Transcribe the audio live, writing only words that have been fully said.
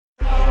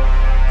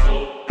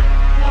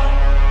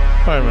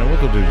Spider-Man,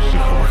 welcome to the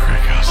Cobra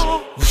Crack House.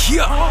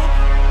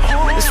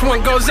 Yeah. This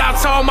one goes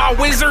out to all my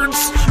wizards.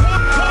 1,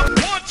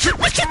 2,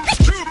 3, 4,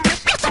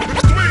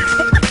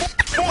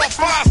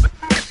 5.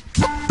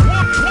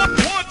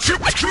 1, 2,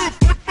 3,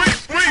 4,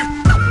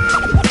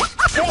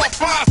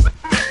 5.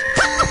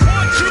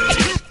 1, 2,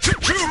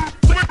 3,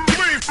 4,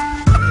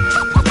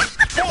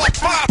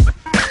 5.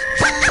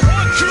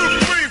 1, 2,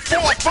 3,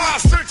 4,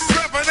 5, 6,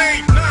 7,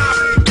 8, 9.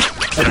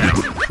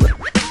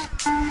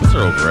 That's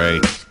Earl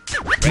Grey.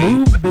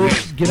 Move, bitch.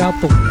 Get out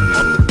the way.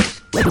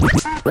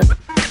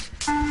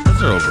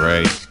 That's Earl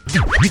Grey.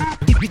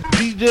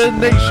 DJ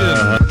Nation.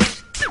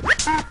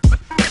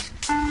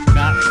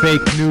 Not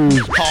fake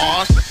news.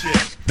 Oh,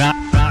 shit. Not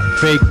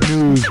fake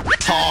news.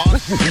 Oh,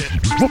 shit.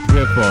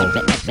 Riffo.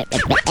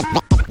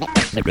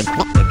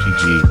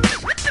 MTG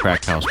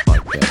Crack House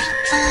Podcast.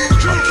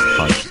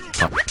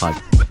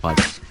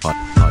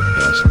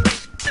 Podcast.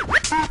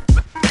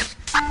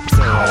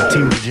 So,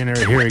 Team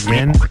Degenerate here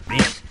again.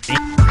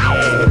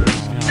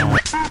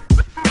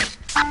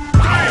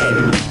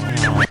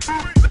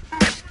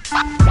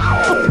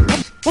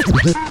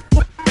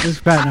 This is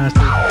Fat Nasty.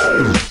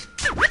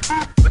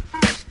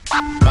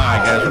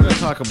 Alright, guys, we're going to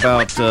talk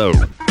about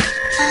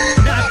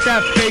Not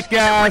that fake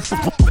ass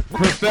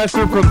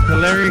professor from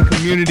Calarian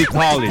Community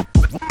College.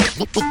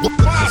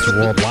 It's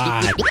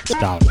worldwide.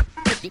 Stop.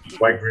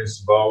 White Green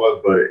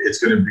Savala, but it's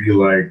gonna be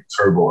like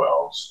Turbo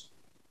Elves.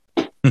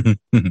 I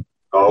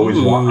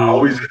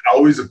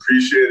always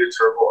appreciated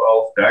Turbo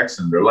Elf decks,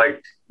 and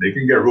they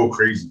can get real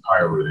crazy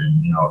pilot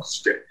and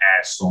just get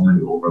add so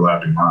many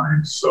overlapping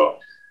lines. So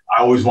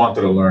I always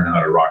wanted to learn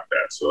how to rock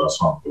that. So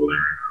that's what I'm building right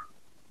now.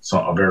 So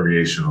a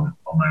variation on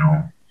my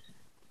own.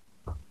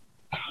 All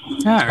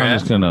right. I'm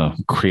just gonna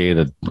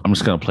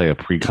play a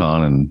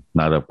precon and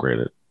not upgrade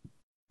it.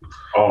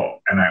 Oh,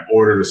 and I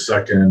ordered a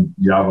second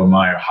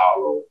Yavimaya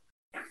Hollow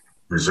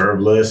reserve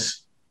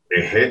list.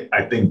 It hit,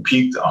 I think,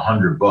 peaked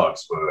 $100, but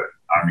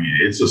I mean,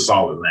 it's a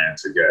solid land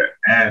to get.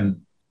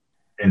 And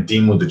in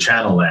theme with the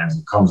channel lands,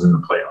 it comes into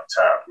play on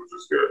tap, which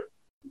is good.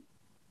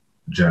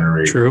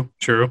 Generate.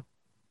 True.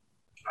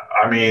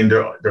 I mean,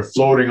 they're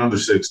floating under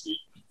 60.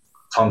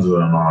 Tons of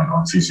them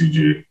on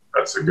TCG.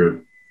 That's a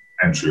good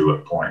entry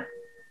point.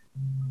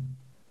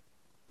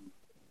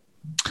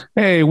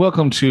 Hey,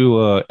 welcome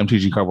to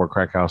MTG Cardboard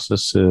Crack House.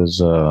 This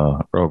is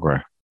Earl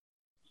Grey.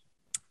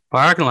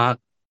 Parking lot.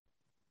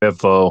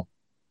 FO.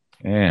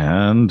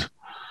 And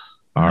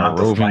our Not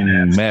the roving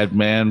finance.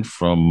 madman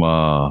from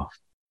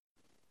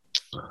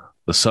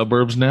the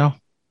suburbs now.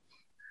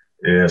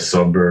 Yeah,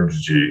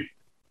 Suburbs G.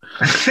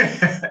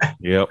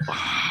 Yep.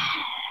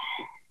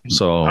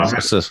 So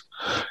what's this?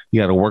 You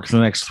got to work for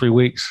the next 3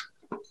 weeks?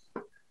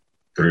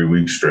 3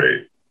 weeks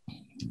straight.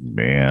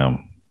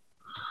 Damn.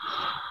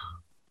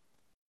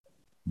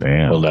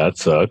 Well, that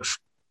sucks.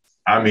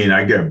 I mean,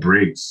 I get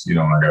breaks, I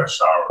got to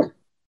shower.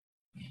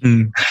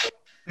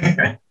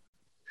 That's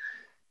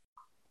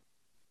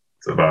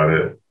about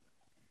it.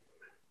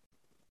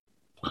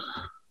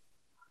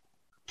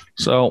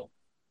 So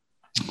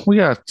we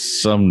got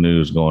some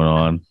news going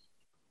on.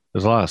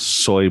 There's a lot of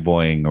soy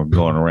boying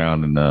going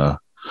around in the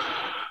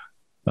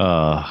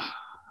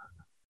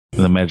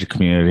Magic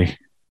community.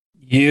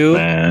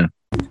 Man.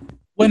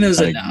 When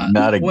is it not?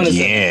 Not When is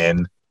it?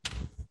 again.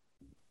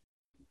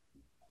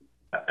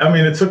 I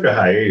mean, it took a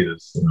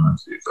hiatus.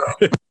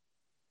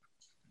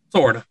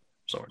 Sort of.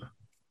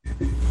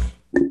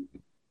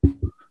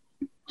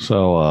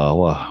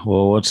 So,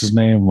 what's his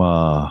name?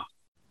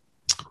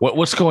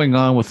 What's going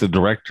on with the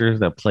director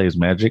that plays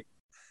Magic?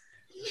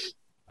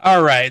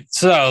 All right.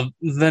 So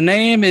the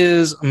name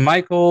is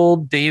Michael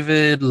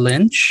David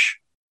Lynch.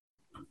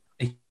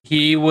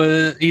 He's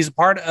a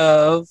part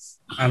of,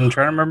 I'm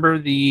trying to remember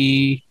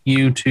the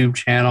YouTube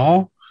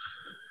channel.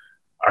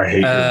 I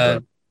hate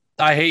it.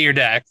 I Hate Your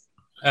Deck.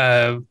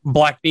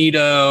 Black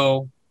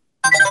Nito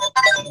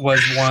was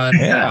one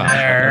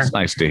there. That's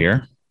nice to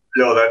hear.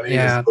 Yo, that name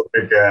is so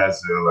big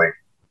ass, like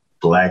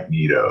Black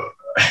Nito.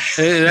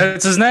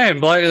 That's his name.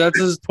 That's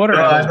his Twitter.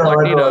 No, I Black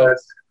know. Nito.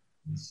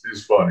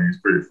 He's funny.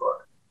 He's pretty funny.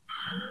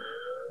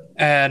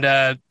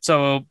 And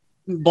so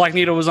Black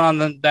Nito was on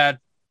that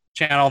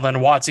channel. Then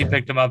Watsy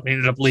picked him up and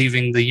ended up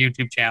leaving the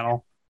YouTube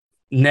channel.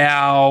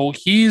 Now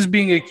he's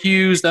being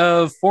accused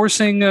of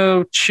forcing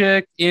a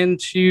chick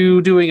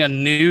into doing a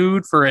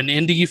nude for an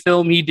indie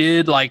film he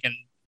did like in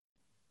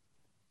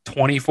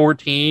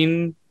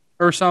 2014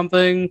 or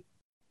something.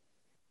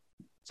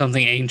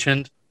 Something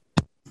ancient.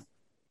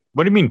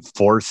 What do you mean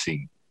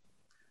forcing?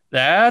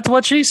 That's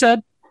what she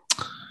said.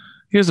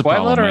 Here's the Quite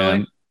problem, literally.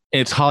 man.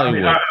 It's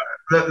Hollywood.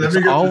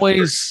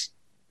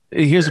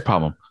 Here's the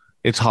problem.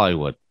 It's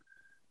Hollywood.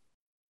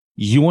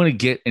 You want to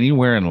get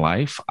anywhere in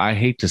life, I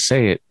hate to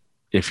say it,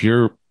 if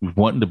you're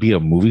wanting to be a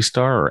movie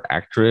star or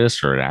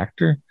actress or an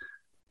actor,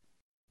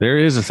 there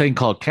is a thing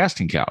called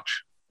casting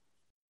couch.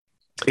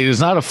 It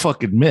is not a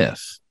fucking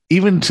myth.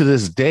 Even to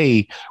this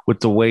day, with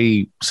the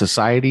way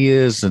society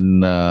is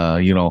and,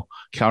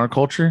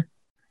 counterculture,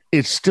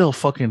 it's still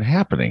fucking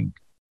happening.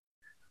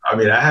 I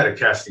mean, I had a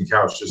casting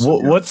couch. Just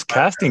What's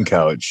casting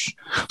couch?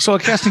 So a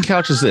casting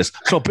couch is this.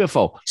 So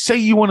Biffo, say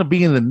you want to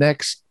be in the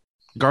next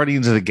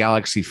Guardians of the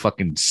Galaxy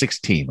fucking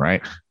 16,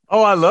 right?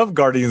 Oh, I love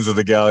Guardians of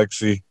the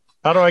Galaxy.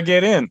 How do I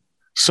get in?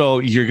 So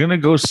you're going to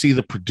go see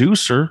the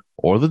producer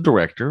or the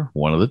director,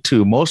 one of the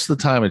two. Most of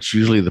the time, it's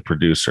usually the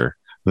producer,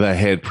 the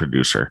head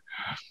producer.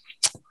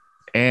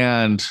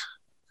 And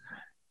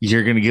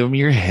you're going to give them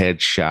your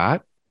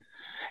headshot.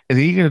 And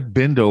then you're going to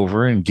bend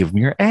over and give them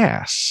your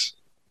ass.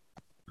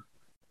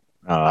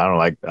 Oh, I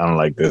don't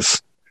like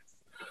this.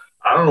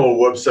 I don't know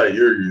what website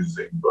you're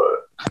using,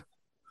 but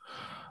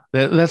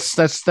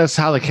that's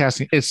how the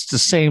casting. It's the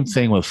same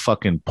thing with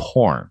fucking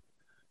porn.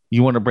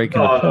 You want to break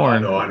into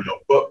porn? I know.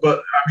 But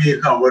I mean,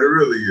 no. What it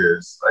really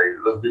is,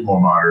 like, let's be more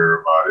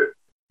moderate about it.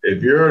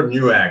 If you're a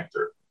new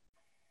actor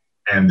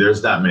and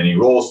there's not many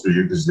roles for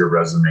you because your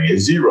resume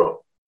is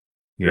zero,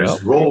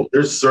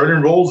 there's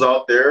certain roles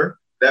out there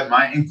that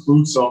might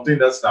include something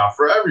that's not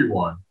for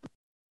everyone.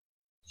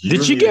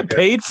 Did she get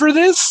paid for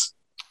this?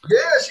 Yeah,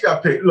 she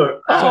got paid.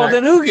 Look.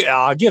 Then who? Get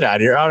out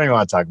of here. I don't even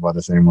want to talk about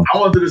this anymore. I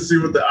wanted to see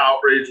what the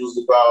outrage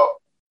was about.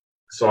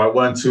 So I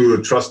went to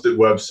a trusted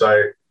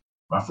website.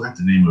 I forgot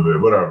the name of it,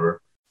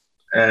 whatever.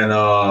 And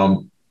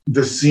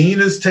the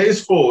scene is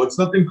tasteful. It's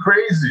nothing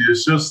crazy.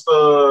 It's just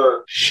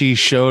she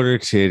showed her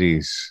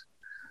titties.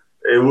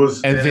 It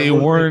was, and they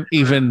weren't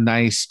even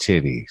nice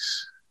titties.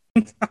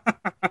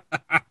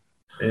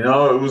 You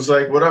know, it was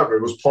like whatever.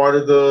 It was part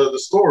of the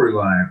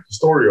storyline, the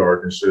story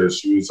arc and shit.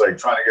 She was like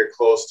trying to get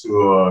close to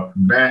a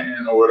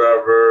combatant or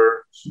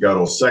whatever. She got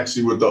all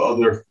sexy with the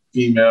other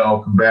female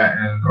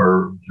combatant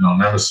or, you know,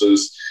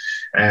 nemesis.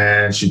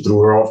 And she threw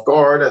her off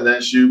guard, and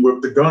then she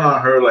whipped the gun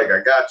on her like,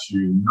 I got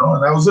you. You know,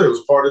 and that was it. It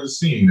was part of the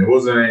scene. It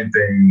wasn't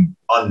anything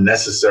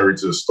unnecessary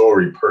to the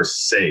story per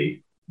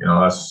se. You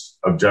know, that's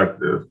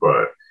objective,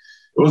 but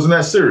it wasn't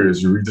that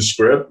serious. You read the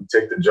script, you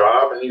take the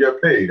job, and you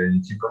get paid, and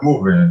you keep it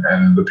moving.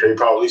 And the pay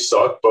probably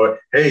sucked, but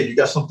hey, you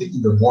got something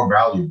even more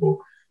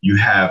valuable. You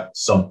have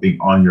something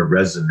on your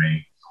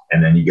resume,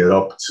 and then you get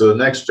up to the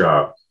next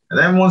job. And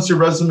then once your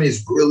resume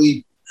is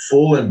really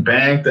full and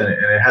banked, and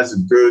it has a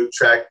good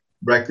track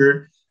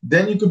record,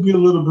 then you could be a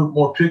little bit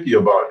more picky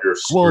about your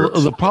scripts. Well,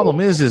 the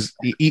problem is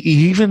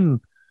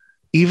even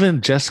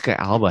Jessica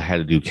Alba had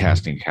to do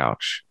casting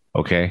couch.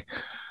 Okay,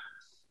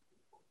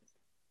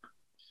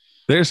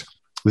 there's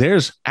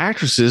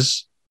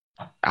actresses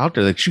out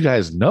there that you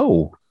guys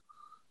know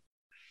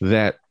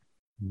that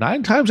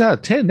 9 times out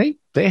of 10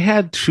 they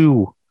had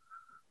to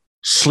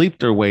sleep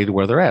their way to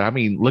where they're at. I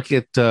mean, look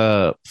at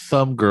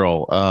Thumb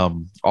Girl.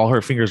 All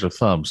her fingers are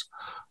thumbs.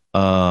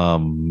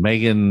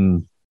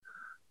 Megan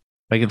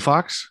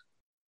Fox?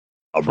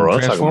 Oh, bro,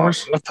 let's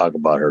talk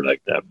about her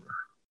like that,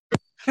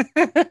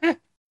 bro.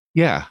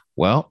 Yeah.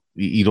 Well,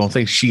 you don't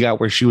think she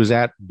got where she was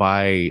at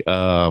by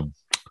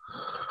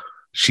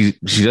she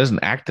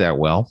doesn't act that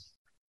well.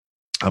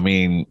 I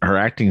mean, her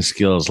acting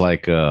skill is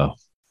like a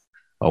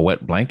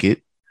wet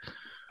blanket.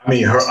 I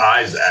mean, her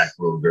eyes act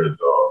real good,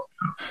 though.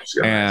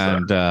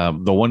 And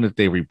the one that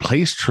they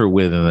replaced her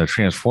with in the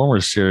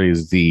Transformers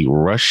series, the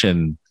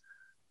Russian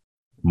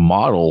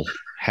model,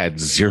 had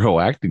zero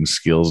acting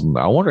skills, and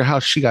I wonder how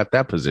she got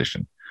that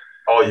position.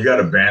 Oh, you got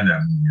to ban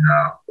that movie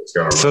now.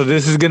 So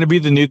this is going to be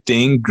the new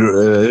thing.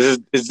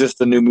 Is this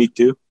the new Me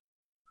Too?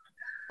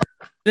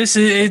 It's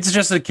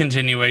just a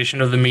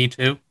continuation of the Me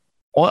Too.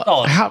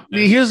 Well,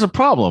 here's the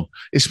problem.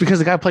 It's because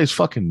the guy plays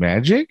fucking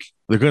magic.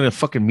 They're going to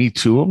fucking Me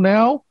Too him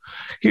now.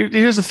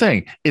 Here's the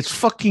thing. It's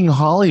fucking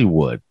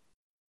Hollywood.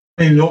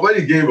 I mean,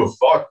 nobody gave a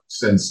fuck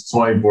since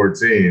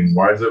 2014.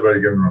 Why is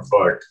everybody giving a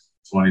fuck?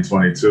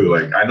 2022.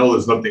 Like, I know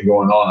there's nothing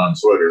going on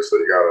Twitter, so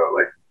you gotta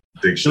like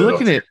dig shit. You're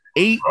looking at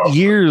 8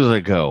 years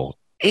ago.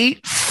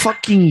 8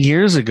 fucking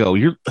years ago.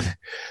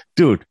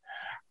 Dude.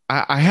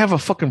 I have a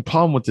fucking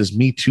problem with this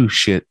Me Too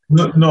shit.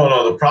 No.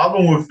 The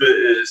problem with it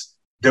is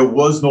there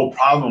was no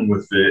problem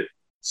with it.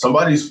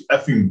 Somebody's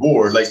effing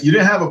bored. Like, you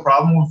didn't have a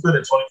problem with it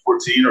in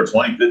 2014 or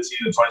 2015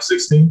 or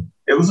 2016.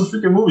 It was a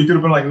freaking movie. You could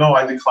have been like, no,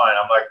 I decline.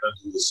 I'm not going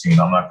to do the scene.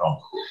 I'm not going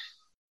to.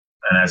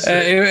 And that's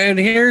it. And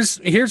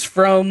here's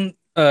from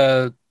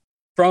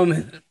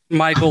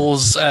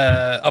Michael's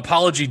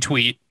apology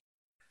tweet,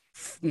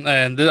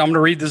 and I'm going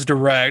to read this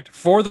direct.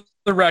 For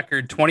the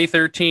record,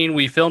 2013,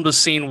 we filmed a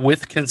scene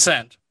with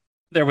consent.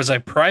 There was a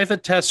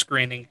private test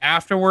screening.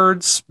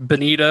 Afterwards,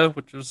 Benita,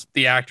 which was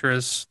the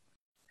actress,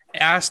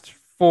 asked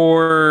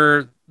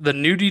for the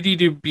nudity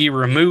to be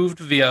removed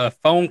via a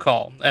phone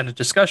call, and a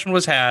discussion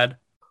was had.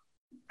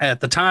 At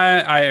the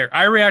time,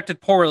 I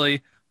reacted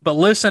poorly, but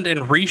listened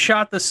and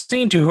reshot the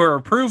scene to her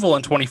approval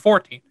in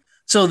 2014.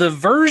 So the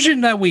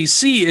version that we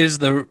see is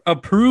the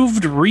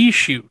approved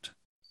reshoot.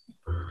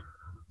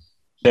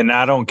 Then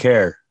I don't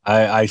care.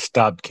 I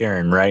stopped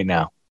caring right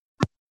now.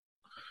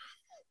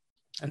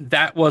 And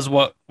that was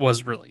what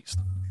was released.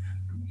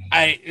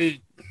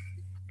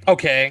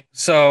 Okay,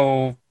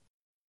 so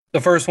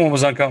the first one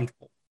was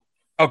uncomfortable.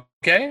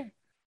 Okay,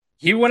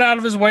 he went out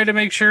of his way to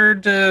make sure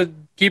to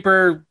keep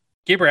her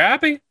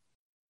happy.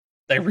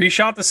 they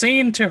reshot the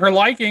scene to her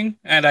liking,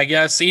 and I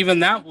guess even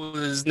that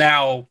was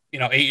now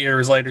 8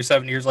 years later,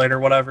 7 years later,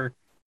 whatever.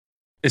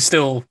 It's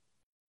still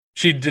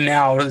she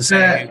now is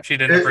saying she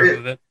didn't approve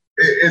of it.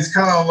 It's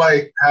kind of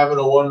like having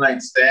a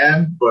one-night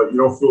stand, but you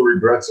don't feel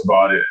regrets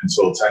about it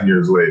until 10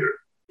 years later.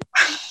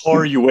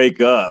 Or you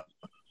wake up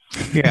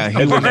Yeah,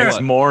 he and the was next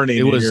what? morning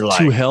It and was you're To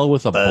like, Hell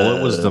with a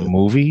Bullet was the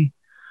movie.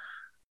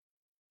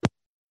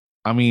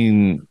 I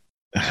mean,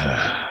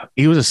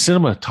 he was a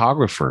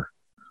cinematographer.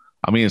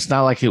 I mean, it's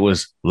not like it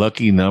was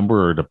Lucky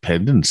Number or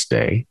Dependence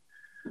Day.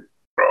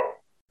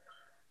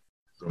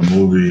 The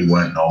movie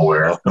went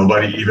nowhere.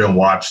 Nobody even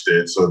watched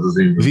it, so it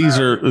doesn't even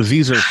matter.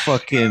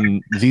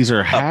 These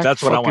are hack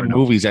That's what I fucking wanna know.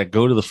 movies that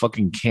go to the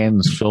fucking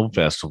Cannes Film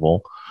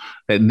Festival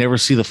that never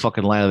see the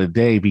fucking light of the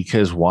day.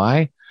 Because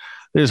why?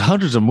 There's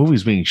hundreds of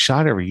movies being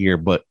shot every year,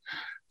 but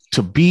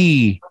to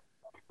be,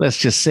 let's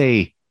just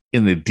say,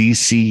 in the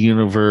DC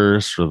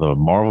universe or the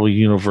Marvel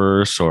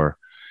universe or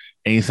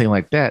anything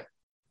like that,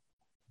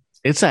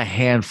 it's a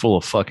handful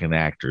of fucking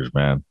actors,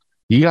 man.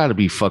 You got to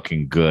be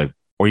fucking good,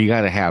 or you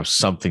got to have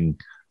something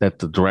that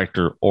the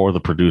director or the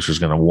producer is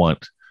going to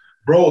want.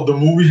 Bro, the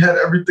movie had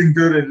everything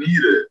good it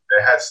needed.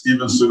 It had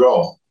Steven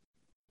Seagal.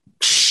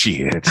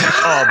 Shit.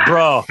 oh,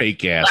 bro,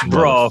 Fake ass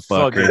bro,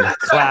 fucking motherfucker.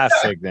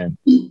 classic then.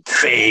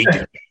 Fake.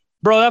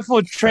 Bro, that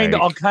fool trained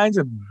Fake. all kinds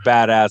of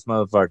badass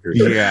motherfuckers.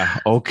 Yeah.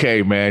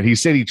 Okay, man. He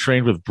said he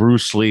trained with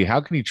Bruce Lee.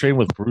 How can he train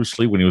with Bruce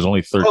Lee when he was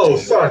only 13? Oh,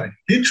 son,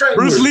 he trained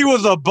Bruce with Lee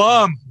was a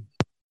bum.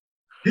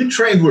 He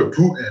trained with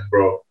Putin,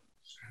 bro.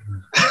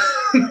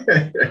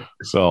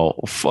 So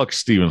fuck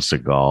Steven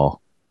Seagal.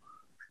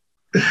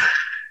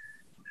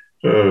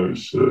 Oh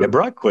shit. Yeah,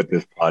 bro, I quit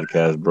this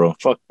podcast, bro.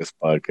 Fuck this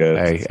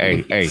podcast.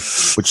 Hey.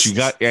 But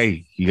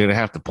you you're gonna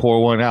have to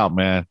pour one out,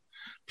 man.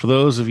 For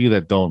those of you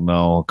that don't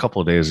know, a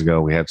couple of days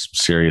ago we had some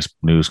serious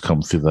news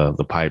come through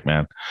the pipe,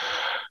 man.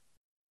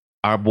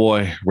 Our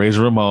boy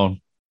Razor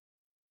Ramon,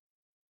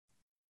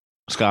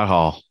 Scott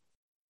Hall,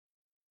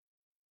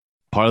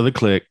 part of the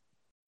clique,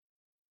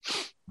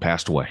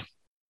 passed away.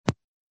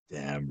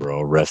 Damn,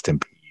 bro. Rest in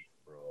peace,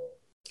 bro.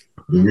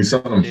 Did we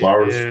send him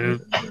flowers? Yeah.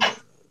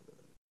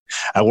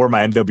 I wore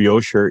my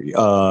NWO shirt. Hey,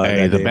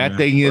 that the day, bad man.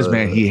 thing is,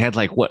 man, he had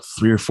like what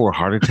 3 or 4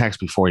 heart attacks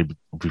before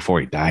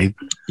he died.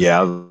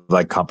 Yeah,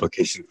 like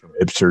complications from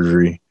hip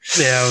surgery.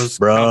 Yeah, it was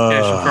Bruh.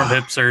 complication from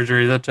hip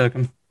surgery that took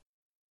him.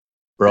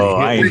 Bro,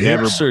 Hip- I ain't hip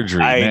never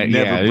surgery. I ain't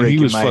man. never Yeah, he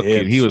breaking was my fucking.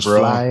 hips, He was bro.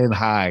 flying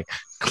high,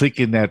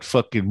 clicking that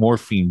fucking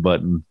morphine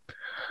button.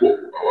 Well,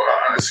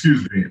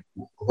 excuse me.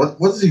 What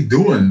was he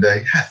doing that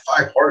he had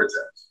 5 heart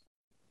attacks?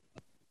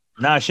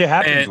 Nah, shit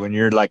happens when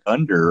you're like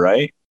under,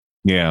 right?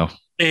 Yeah,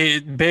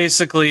 It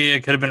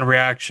could have been a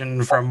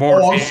reaction from Oh,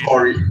 I'm morphine.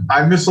 sorry.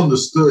 I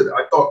misunderstood.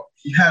 I thought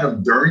he had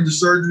him during the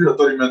surgery. I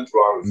thought he meant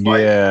throughout his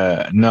life.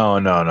 Yeah. No.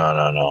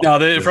 No,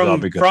 This is all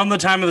because- from the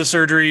time of the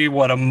surgery,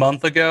 a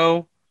month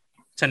ago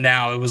to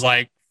now, it was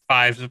like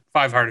five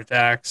heart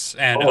attacks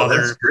and Oh,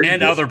 that's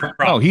great. other no,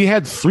 problems. he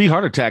had 3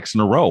 heart attacks in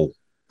a row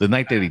the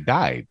night that he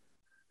died.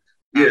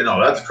 Yeah,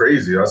 no, that's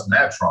crazy. That's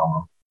mad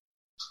trauma.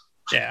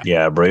 Yeah.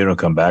 Yeah, bro, you don't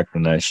come back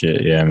from that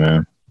shit. Yeah,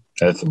 man.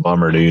 That's a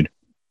bummer, dude.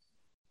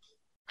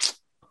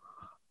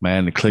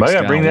 Man, the clicks Why you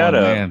gotta down bring that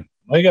one up? man.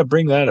 Why you gotta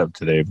bring that up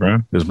today, bro?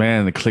 Because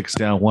man, the clicks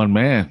down one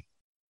man.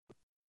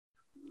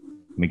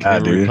 And they Ah,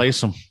 can't dude.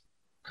 replace him.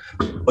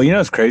 Well, you know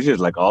what's crazy is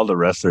like all the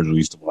wrestlers we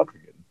used to watch are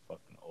getting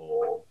fucking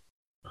old.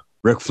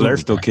 Ric Flair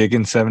still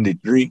kicking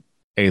 73.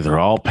 Hey, they're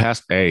all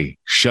past. Hey,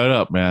 shut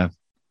up, man.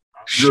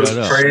 Shut I'm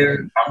up.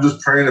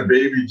 just praying to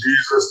baby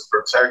Jesus to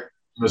protect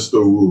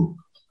Mr. Wu.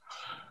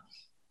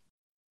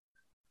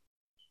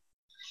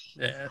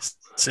 Yes.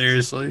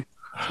 Seriously.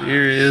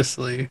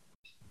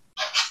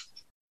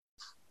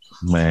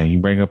 Man, you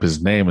bring up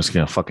his name, it's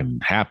gonna fucking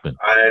happen.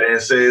 I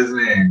didn't say his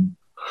name.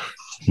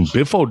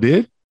 Biffo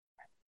did.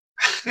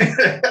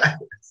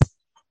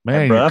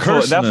 Man, Bro, you're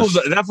cursing us.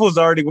 that fool's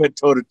already went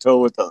toe to toe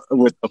with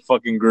the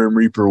fucking Grim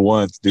Reaper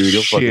once, dude.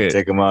 He'll fucking Shit.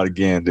 take him out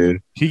again,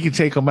 dude. He can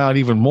take him out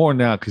even more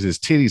now because his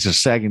titties are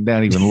sagging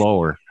down even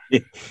lower.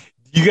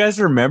 You guys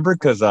remember?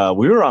 Because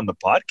we were on the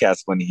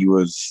podcast when he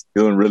was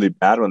feeling really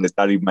bad when they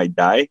thought he might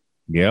die.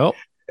 Yep.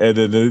 And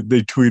then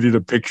they tweeted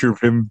a picture of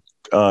him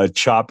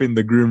chopping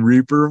the Grim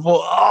Reaper.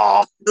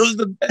 Oh, it was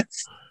the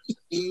best.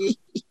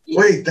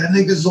 Wait, that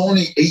nigga's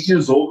only 8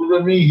 years older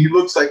than me. He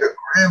looks like a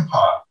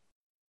grandpa.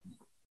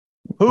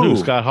 Who?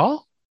 Scott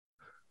Hall?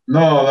 No,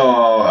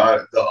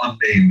 the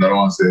unnamed. I don't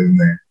want to say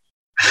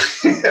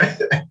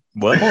his name.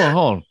 What?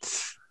 Hold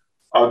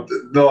on.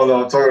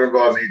 No, I'm talking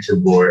about Nature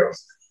Boy.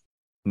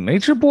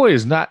 Nature Boy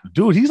is not,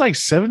 dude. He's like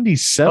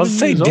 77. I was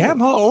saying, years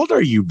damn, old. how old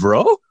are you,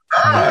 bro?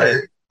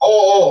 I'm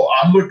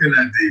looking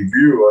at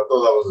debut. I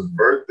thought that was his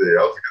birthday.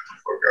 I was like,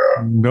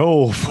 get the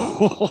No.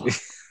 fuck out.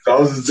 That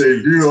was his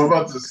debut. I'm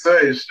about to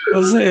say shit. I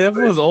was saying, that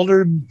was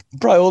older,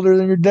 probably older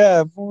than your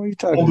dad. What are you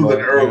talking Older than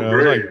about? Earl Yeah, I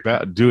was Grey. like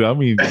that, dude. I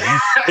mean,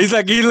 He's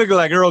like, he looked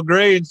like Earl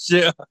Grey and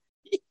shit.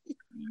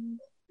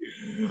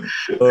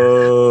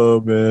 Oh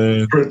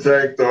man.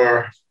 Protect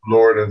our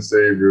Lord and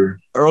Savior.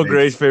 Earl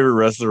Grey's favorite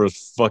wrestler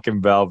was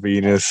fucking Val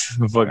Venus.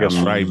 Fucking That's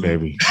right,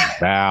 baby.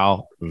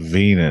 Val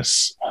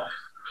Venus.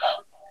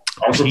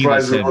 I'm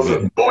surprised Penis it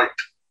wasn't Boink.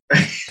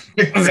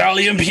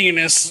 Valiant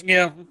penis.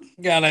 Yeah,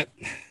 got it.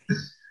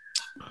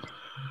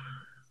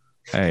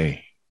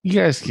 Hey, you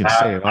guys can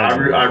say it.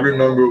 I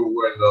remember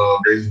when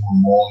Razor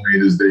Ramon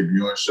made his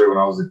debut and shit when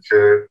I was a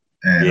kid.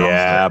 And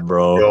yeah, I was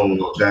bro. like,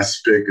 yo, that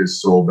spick is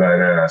so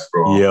badass,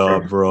 bro. Yeah,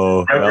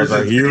 bro. That was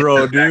our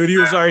hero, dude. He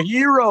was our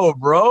hero,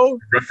 bro.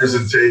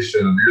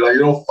 Representation. You're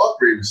like, fuck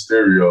Rey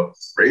Mysterio.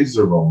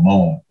 Razor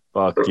Ramon.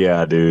 Fuck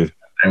yeah, dude.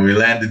 And we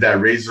landed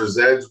that Razor's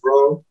Edge,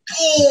 bro.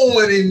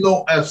 Boom! And ain't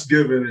no F's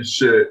given and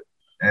shit.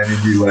 And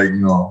he'd be like,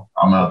 no,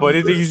 I'm out. But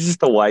I think he's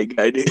just a white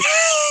guy, dude.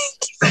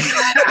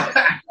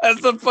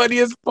 That's the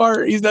funniest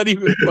part. He's not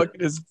even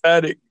fucking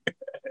Hispanic.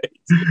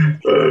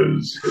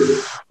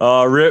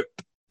 Rip.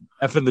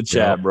 F in the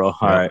chat, bro. All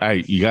right.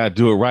 Hey, you gotta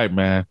do it right,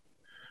 man.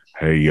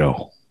 Hey,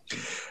 yo.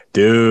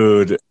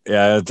 Dude.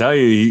 Yeah, I'll tell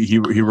you,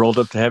 he rolled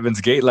up to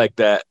Heaven's Gate like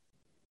that.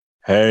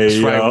 Hey,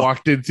 That's right.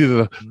 Walked into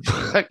the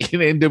fucking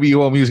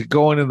NWO music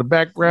going in the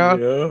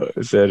background. Yeah.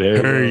 I said,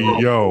 hey,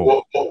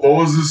 yo. What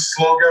was the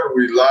slogan?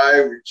 We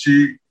lie, we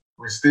cheat,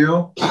 we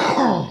steal?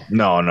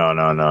 No.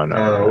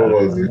 What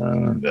was it?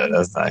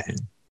 That's not him.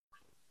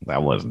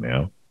 That wasn't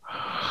him.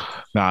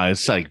 Nah,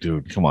 it's like,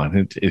 dude, come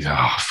on.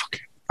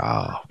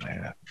 Oh,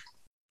 man.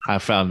 I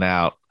found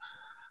out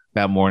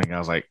that morning. I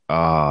was like,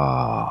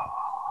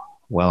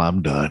 well,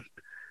 I'm done.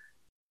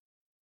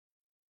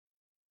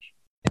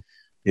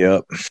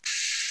 Yep.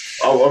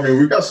 Oh, I mean,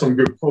 we got some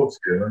good quotes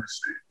here. Let me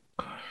see.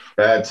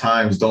 Bad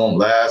times don't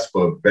last,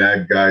 but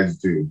bad guys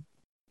do.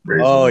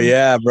 Oh,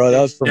 yeah, bro.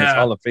 That was from his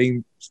Hall of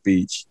Fame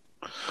speech.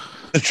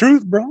 The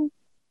truth, bro.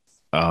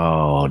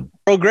 Oh.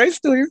 Bro, Gray's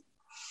still here.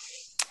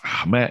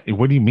 Man,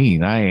 what do you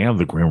mean? I am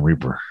the Grim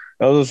Reaper.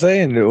 I was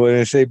saying, when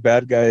they say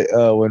bad guy,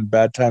 when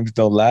bad times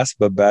don't last,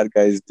 but bad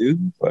guys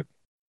do, fuck.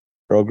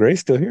 Bro, Gray's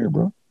still here,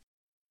 bro.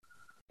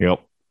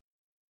 Yep.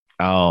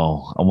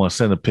 Oh, I'm going to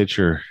send a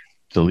picture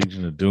to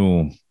Legion of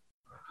Doom.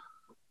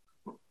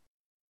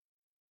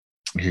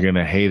 You're going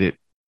to hate it.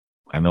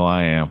 I know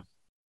I am.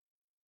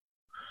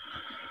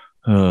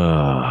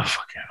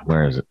 Fucking,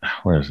 where is it?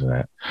 Where is it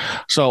at?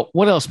 So,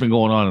 what else been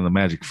going on in the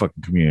Magic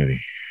fucking community?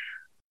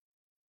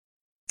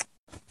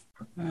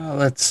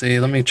 Let's see.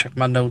 Let me check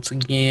my notes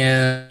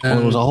again. Well,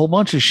 there was a whole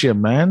bunch of shit,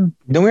 man.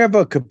 Don't we have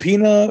a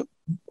Capina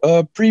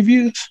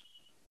previews?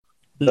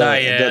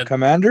 Not yet. The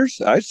Commanders?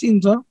 I've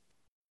seen some.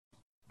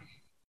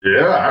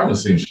 Yeah, I haven't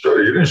seen show.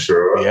 You didn't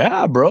show up.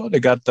 Yeah, bro.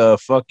 They got the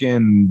 5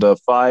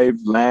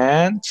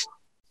 lands.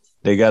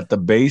 They got the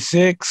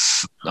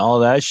basics, all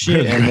that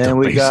shit. And then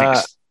we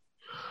got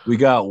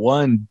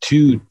 1,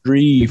 2,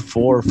 3,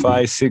 4,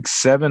 5, 6,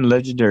 7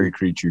 legendary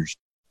creatures.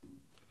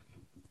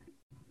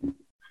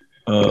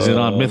 Is it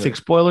on Mythic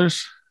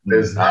Spoilers?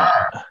 It's not.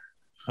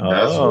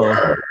 That's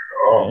right.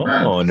 Oh,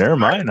 man. Never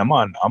mind. I'm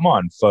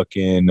on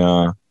fucking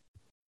Man,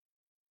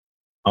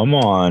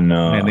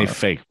 they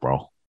fake,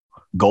 bro.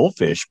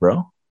 Goldfish,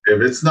 bro.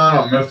 If it's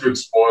not a Mythic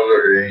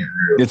Spoiler, it ain't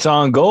real. It's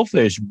on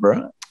Goldfish,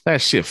 bro. That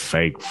shit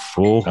fake,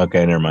 fool.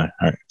 Okay, never mind.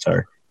 All right,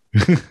 sorry.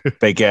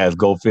 Fake ass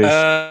Goldfish.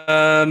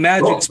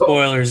 Magic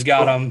Spoilers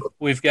got them.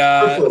 We've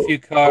got a few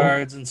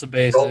cards and some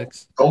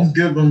basics. Don't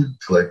give them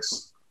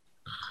clicks.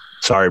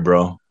 Sorry,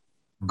 bro.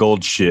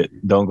 Gold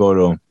shit. Don't go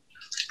to him.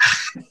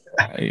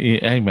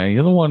 Hey, man,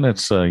 you're the one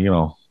that's,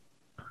 let's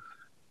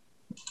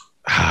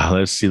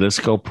see. Let's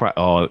go.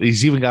 Oh,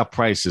 he's even got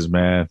prices,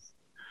 man.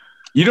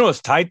 You know what's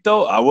tight,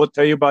 though? I will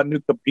tell you about New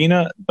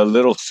Capina, the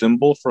little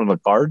symbol from the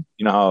card.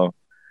 You know how,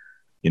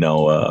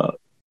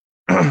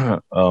 the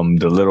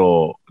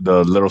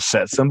little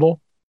set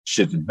symbol?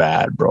 Shit's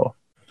bad, bro.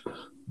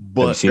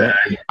 But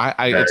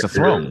it's a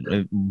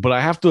throne. But I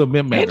have to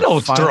admit, man. Ain't no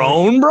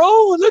throne,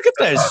 bro. Look at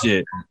that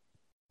shit.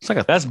 It's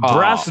like that's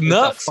brass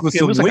nuts with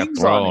some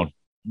wings on it.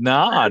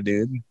 Nah,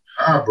 dude.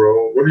 Nah,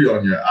 bro. What are you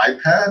on your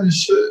iPad and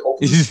shit?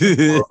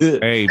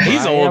 Hey,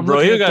 he's old,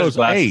 bro. He got his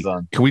glasses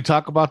on. Can we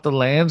talk about the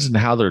lands and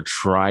how they're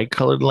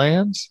tri-colored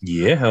lands?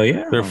 Yeah, hell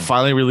yeah. They're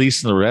finally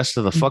releasing the rest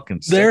of the fucking.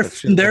 They're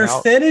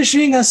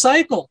finishing a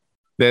cycle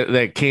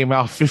that came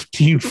out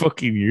 15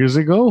 fucking years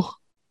ago.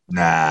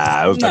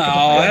 Nah, it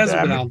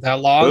hasn't been out that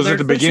long. Those are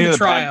the beginning of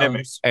the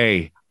pandemic.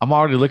 Hey, I'm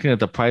already looking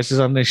at the prices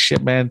on this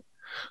shit, man.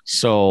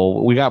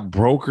 So we got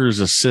Broker's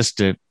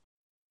Assistant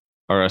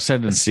or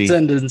Ascendancy.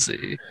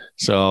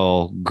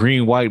 So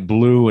green, white,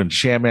 blue, and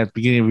Shaman at the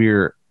beginning of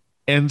your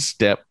end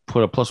step,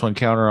 put a +1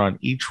 counter on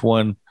each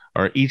one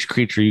or each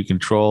creature you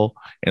control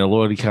and a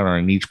loyalty counter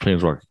on each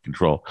planeswalker you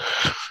control.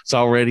 It's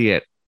already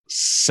at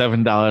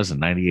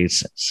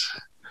 $7.98.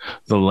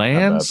 The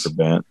lands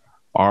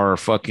are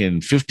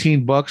fucking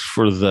 $15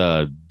 for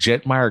the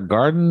Jetmire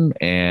Garden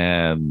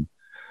and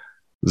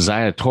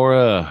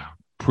Zayatora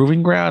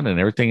Proving Ground, and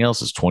everything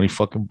else is $20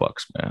 fucking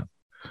bucks, man.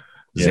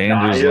 Yeah,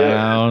 Xander's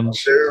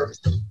Lounge,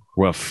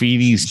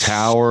 Raffidi's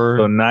Tower.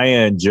 So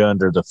Naya and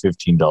Jund are the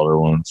 $15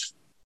 ones.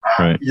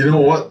 Right. You know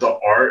what? The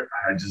art,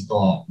 I just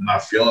don't. I'm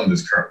not feeling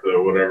this current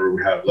whatever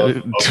we have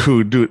left.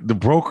 Dude, the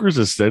Broker's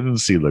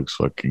Ascendancy looks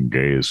fucking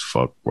gay as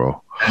fuck,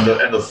 bro.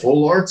 And the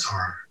full arts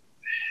are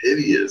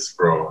hideous,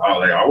 bro.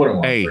 I wouldn't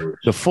want Hey, to play with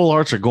the full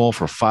arts are going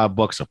for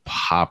 $5 a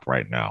pop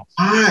right now.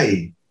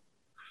 Why?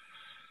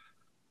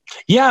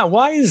 Yeah,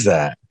 why is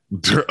that?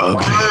 They're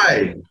ugly.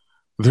 Why?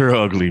 They're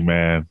ugly,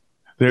 man.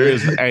 There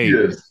is hey,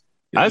 Hideous.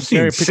 I've seen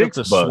Gary, pick up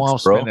the $6,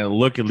 swamps, bro. man, and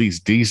look at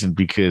least decent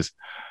because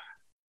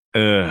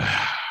The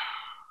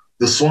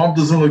swamp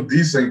doesn't look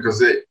decent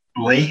because it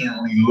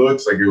blatantly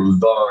looks like it was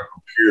done on a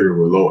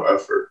computer with low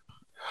effort.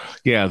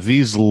 yeah,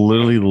 these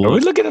literally Are we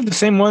look looking at the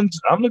same ones?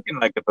 I'm looking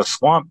like at the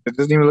swamp. It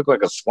doesn't even look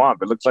like a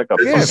swamp. It looks like a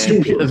It's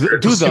fucking. a sewer. dude, It's a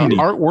the sewer.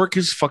 artwork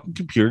is fucking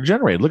computer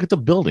generated. Look at the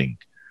building.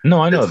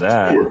 No, I know It's a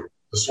that. sewer.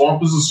 The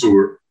swamp is a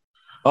sewer.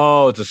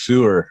 Oh, it's a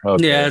sewer.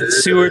 Okay. Yeah,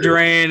 it's sewer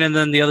drain, and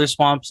then the other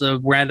swamps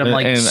of random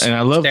like and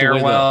I love the way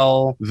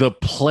stairwell. the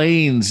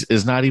plains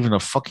is not even a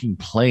fucking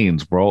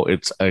plains, bro.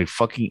 It's a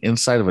fucking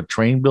inside of a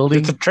train building.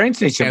 It's a train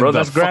station, And bro. the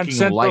That's Grand fucking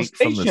Central light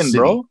from the Station, city.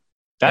 bro.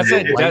 That's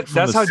And it. the light from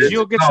That's the how city.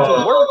 Geo gets to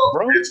work,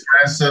 bro. It's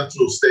Grand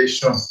Central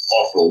Station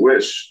off of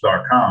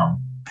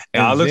Wish.com.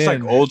 Nah, it looks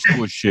then- like old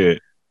school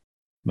shit.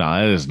 Nah,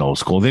 that is no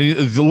school. Then you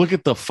look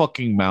at the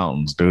fucking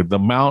mountains, dude. The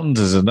mountains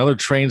is another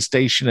train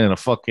station and a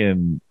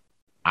fucking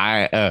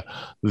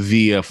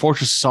the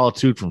Fortress of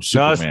Solitude from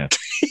No, Superman.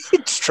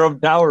 It's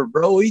Trump Tower,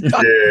 bro. What you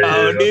talking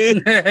about,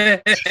 dude?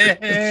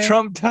 It's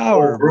Trump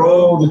Tower, Oh,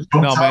 bro. bro. The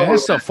No, man, tower-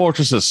 it's the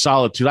Fortress of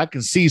Solitude. I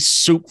can see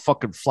Soup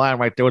fucking flying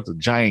right there with the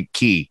giant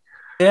key.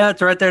 Yeah,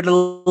 it's right there to the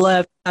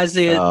left. I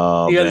see it.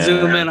 Oh, You gotta man.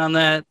 zoom in on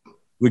that.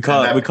 We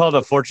call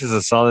the Fortress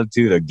of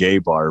Solitude a gay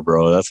bar,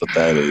 bro. That's what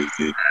that is,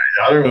 dude.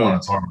 I didn't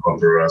want to talk about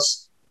the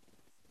rest.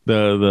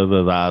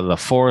 The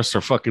forests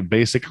are fucking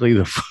basically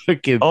the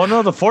fucking Oh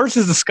no, the forest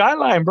is the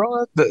skyline,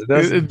 bro.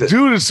 dude.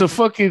 It's the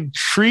fucking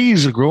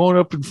trees growing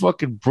up in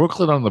fucking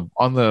Brooklyn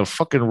on the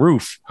fucking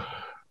roof.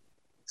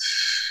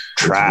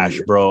 trash,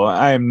 bro.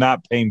 I am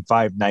not paying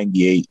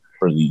 $5.98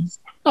 for these.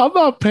 I'm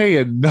not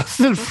paying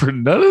nothing for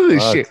none of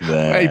this Fuck shit.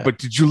 that. Hey, but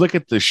did you look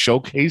at the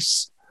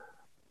showcase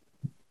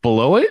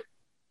below it?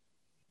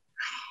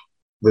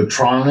 The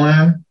Tron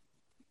Land.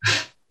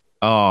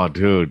 Oh,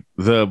 dude,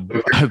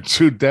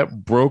 dude, that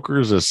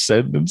Broker's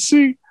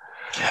Ascendancy.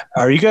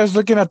 Are you guys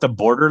looking at the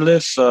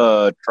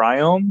borderless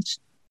triumphs?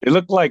 They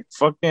look like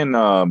fucking.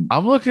 I'm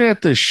looking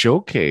at the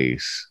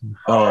showcase.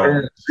 I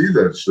didn't see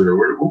that shit.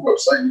 What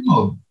website you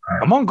on?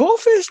 I'm on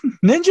Goldfish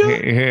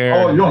Ninja. Here,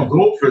 Oh, you're on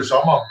Goldfish. I'm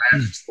on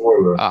Magic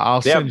Spoiler.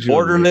 I'll They have send you a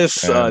link,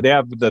 borderless. man. They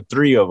have the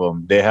three of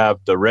them. They have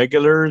the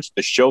regulars,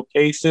 the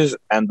showcases,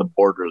 and the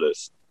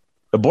borderless.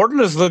 The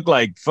borderless look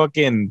like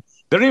fucking.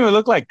 They don't even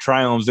look like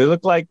triumphs. They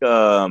look like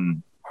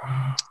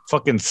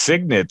fucking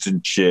signets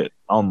and shit.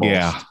 Almost.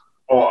 Yeah.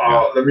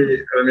 Oh, let me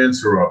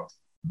interrupt.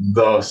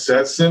 The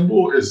set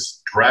symbol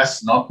is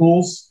brass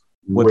knuckles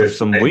With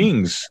some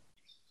wings.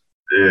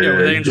 Yeah, Yeah, with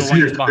you angel can see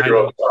wings it behind clear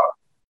them. up top.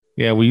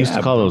 Yeah, we used Yeah,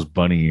 to call bro. those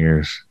bunny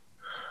ears.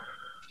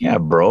 Yeah,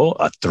 bro.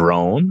 A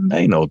throne. That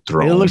ain't no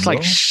throne. It looks bro.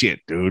 like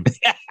shit, dude.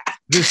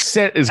 This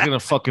set is gonna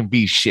fucking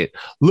be shit.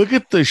 Look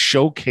at the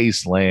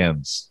showcase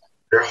lands.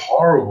 They're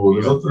horrible.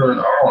 There's nothing. I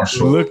don't want to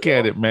show. Look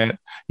at it, man.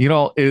 You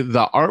know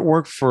the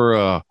artwork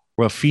for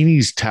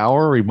Ruffini's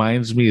Tower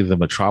reminds me of the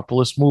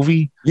Metropolis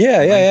movie. Yeah.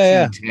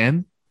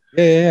 1910.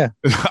 Yeah.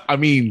 I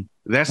mean,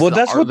 that's Well, the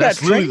that's art- what that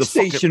really train the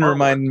fucking station artwork.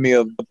 reminded me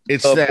of.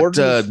 It's the that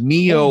Borderless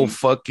neo thing.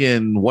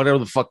 fucking whatever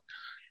the fuck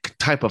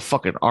type of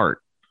fucking art.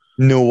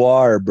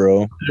 Noir,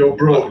 bro. Yo,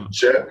 bro,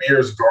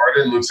 Jetmir's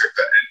Garden looks like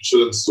the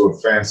entrance to a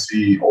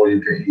fancy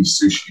all-you-can-eat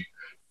sushi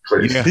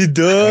place. Yeah. He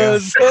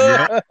does.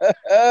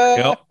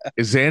 Yep.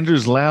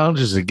 Xander's Lounge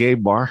is a gay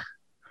bar.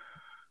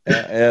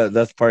 Yeah,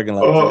 that's parking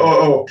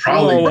lot.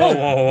 Probably.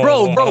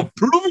 Bro,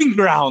 proving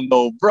ground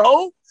though,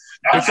 bro.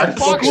 It's I a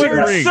fuck with square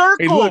that. ring. circle,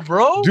 Hey, look,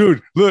 bro.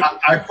 Dude, look,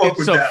 I fuck it's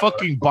with a that.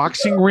 fucking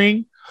boxing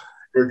ring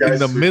For guys in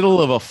the to-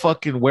 middle of a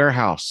fucking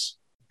warehouse.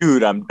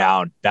 Dude, I'm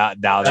down.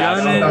 Down. John,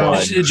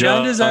 That's the one.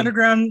 John is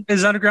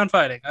underground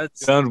fighting.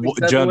 That's John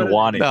exactly what it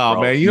won it. No,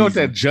 bro. man, you know what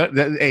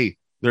Easy. hey,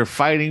 they're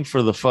fighting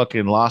for the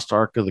fucking lost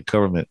ark of the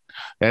government.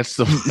 That's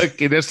the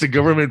fucking that's the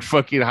government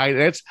fucking hide.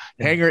 That's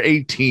hangar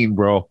 18,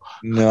 bro.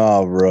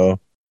 No, bro.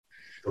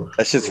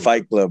 That's just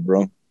Fight Club,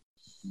 bro.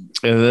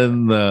 And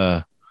then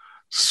the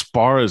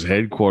Spara's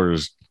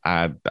headquarters.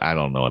 I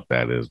don't know what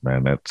that is,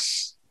 man.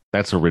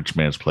 That's a rich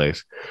man's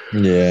place.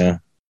 Yeah.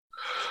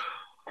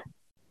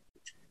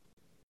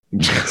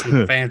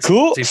 fancy.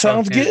 Cool. fancy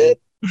Sounds fucking- good.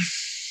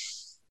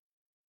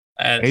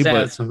 Hey, but-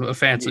 That's some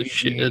fancy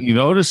shit. You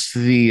notice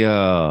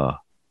the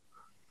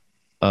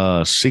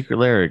Secret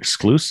Lair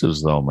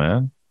exclusives though,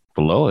 man.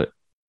 Below it.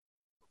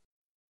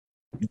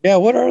 Yeah,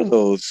 what are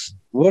those?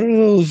 What are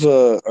those?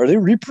 Are they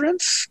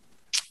reprints?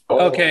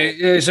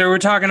 Okay, so we're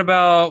talking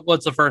about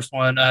what's the first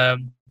one?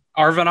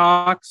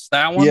 Arvanox,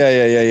 that one.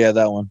 Yeah,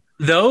 that one.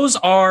 Those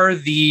are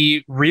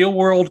the real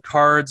world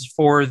cards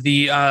for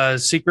the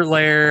Secret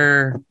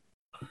Lair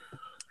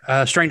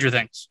Stranger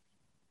Things.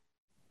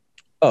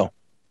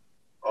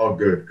 Oh,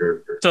 good.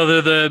 So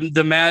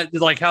the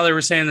like how they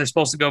were saying they're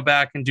supposed to go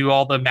back and do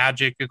all the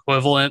magic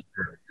equivalent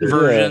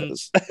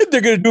versions.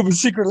 They're gonna do the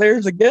secret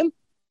layers again.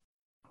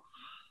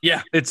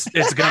 Yeah, it's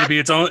gonna be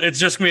its own. It's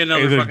just gonna be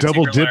another. Hey, they're fucking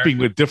double secret layer. dipping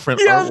with different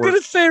Yeah, I was artwork.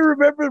 gonna say.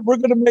 Remember, we're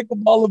gonna make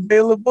them all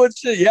available and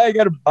shit. Yeah, you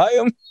gotta buy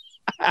them.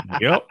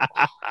 Yep.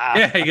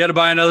 Yeah, you got to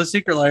buy another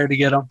secret layer to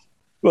get them.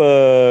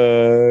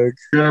 Fuck.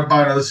 You gotta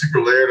find another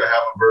secret layer to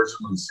have a version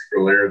of the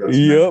secret layer. That's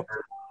Yep.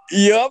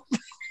 Yep.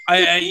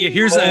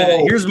 Here's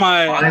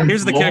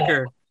the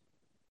kicker.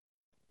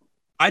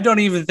 I don't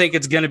even think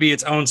it's going to be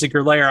its own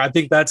secret layer. I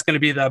think that's going to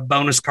be the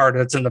bonus card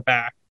that's in the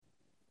back.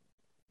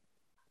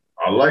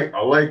 I like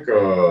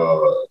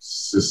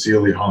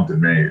Cecilia Haunted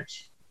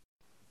Mage.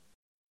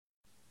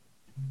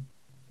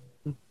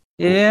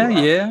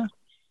 Yeah.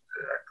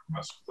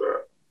 Mess with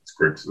that. It's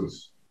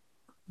Grixis.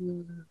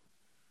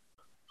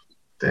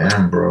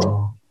 Damn,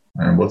 bro.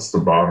 And what's the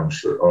bottom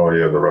shit? Oh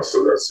yeah, the rest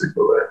of that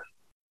secret layer.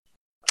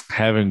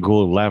 Having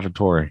Ghoul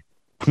Lavatory.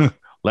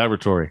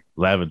 Lavatory.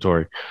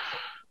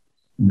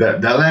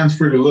 That land's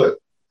pretty lit.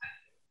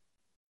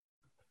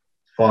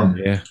 Fun.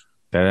 Yeah.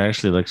 That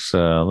actually looks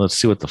let's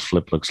see what the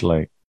flip looks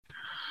like.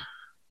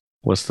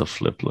 What's the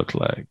flip look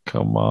like?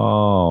 Come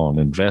on.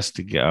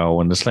 Investigate. Oh,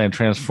 when this land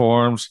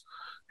transforms,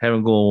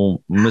 Having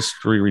Ghoul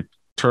Mystery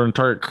return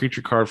target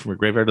creature card from your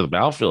graveyard to the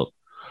battlefield.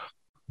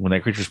 When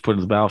that creature is put in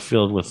the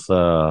battlefield with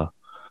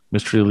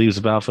Mystery leaves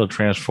the battlefield,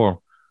 transform.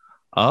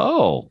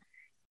 Oh.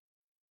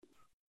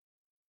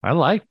 I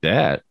like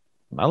that.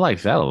 I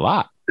like that a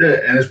lot. Yeah,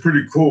 and it's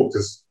pretty cool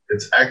because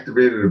it's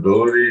activated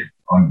ability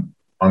on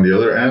the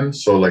other end.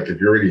 So like if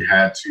you already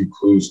had 2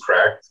 clues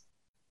cracked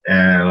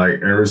and like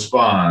in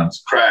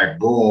response, crack,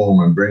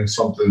 boom, and bring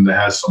something that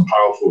has some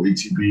powerful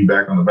ETB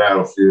back on the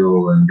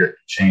battlefield and get the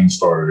chain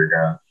started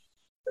again.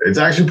 It's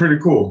actually pretty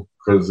cool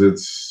because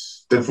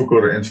it's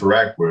difficult to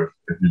interact with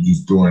if you're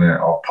just doing it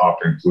off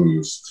popping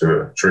clues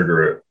to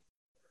trigger it.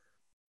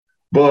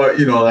 But,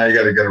 now you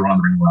got to get around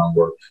the ring around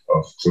work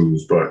of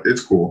clues, but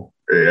it's cool.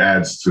 It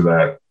adds to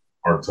that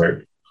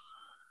archetype.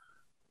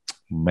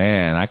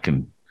 Man, I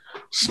can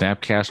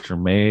Snapcaster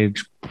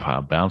Mage,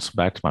 bounce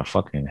back to my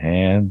fucking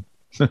hand.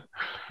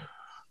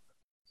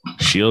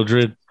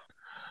 Shieldred.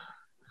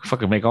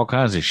 Fucking make all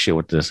kinds of shit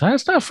with this.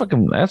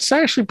 That's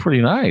actually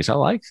pretty nice. I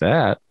like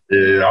that.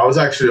 Yeah, I was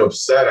actually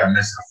upset. I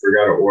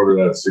forgot to order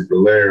that secret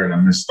layer and I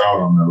missed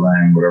out on the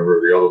land,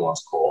 whatever the other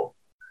one's called.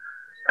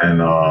 And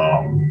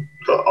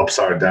the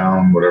upside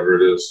down, whatever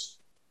it is.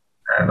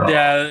 And,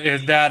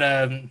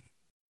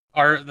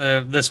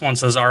 this one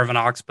says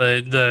Arvinox,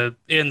 but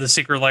in the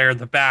secret layer,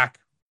 the back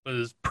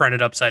was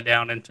printed upside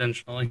down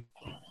intentionally.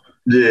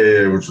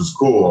 Yeah, which was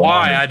cool.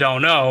 Why, I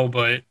don't know,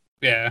 but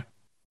yeah.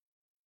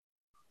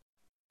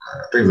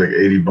 I think it's like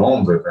 80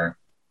 bones, I think.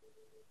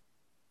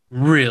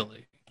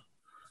 Really?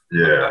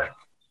 Yeah.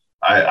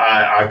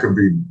 I could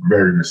be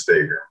very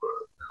mistaken, but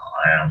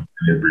I am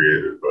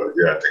inebriated. But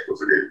yeah, I think it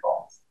was like 80 bones.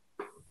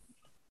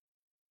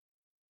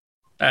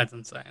 That's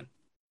insane.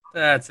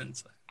 That's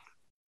insane.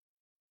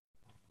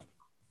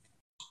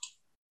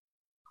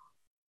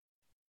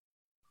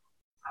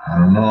 I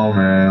don't know,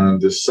 man.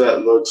 The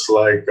set looks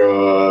like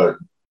I'm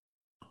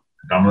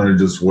gonna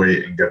just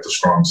wait and get the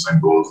strong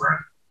singles and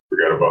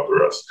forget about the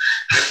rest.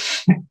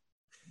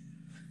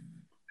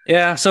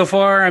 Yeah, so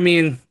far, I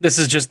mean, this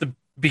is just the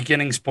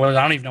beginning spoilers.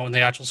 I don't even know when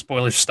the actual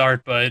spoilers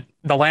start, but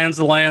the lands,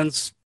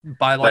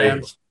 buy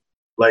lands.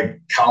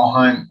 Like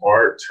Kaldheim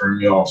art turned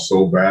me off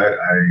so bad.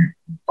 I didn't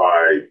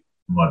buy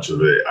much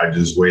of it. I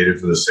just waited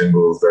for the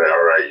singles that,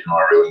 all right,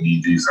 I really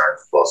need these. I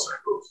bought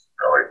singles.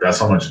 Like that's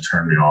how much it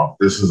turned me off.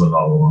 This is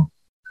another one.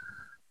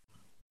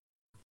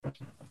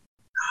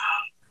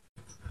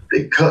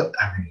 They could.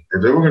 I mean,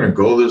 if they were gonna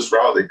go this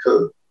route, they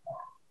could.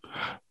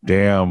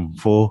 Damn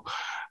fool.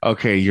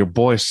 Okay, your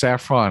boy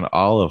Saffron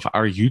Olive,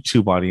 our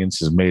YouTube audience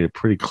has made it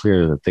pretty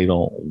clear that they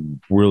don't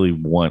really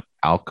want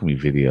alchemy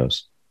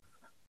videos.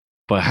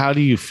 But how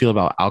do you feel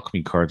about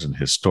alchemy cards in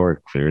historic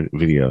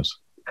videos?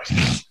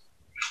 The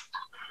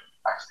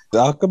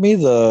alchemy,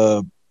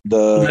 the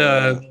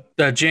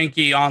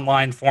janky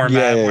online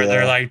format where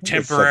they're like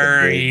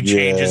temporary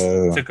changes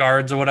to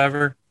cards or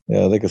whatever.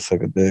 Yeah, they could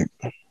suck a dick.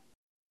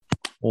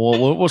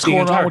 Well, what's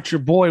going on with your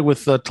boy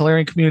with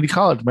Tolarian Community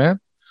College, man?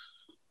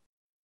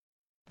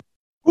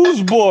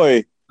 Whose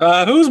boy?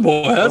 Whose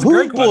boy? That's a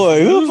great question.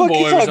 Boy? Who the fuck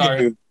you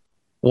talking to?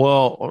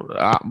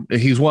 Well,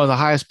 he's one of the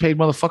highest paid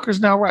motherfuckers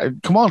now, right?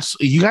 Come on,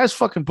 you guys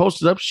fucking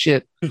posted up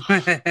shit.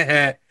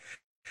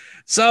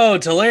 So,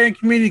 Tolarian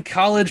Community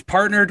College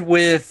partnered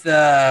with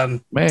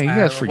man, you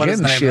guys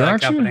forgetting shit,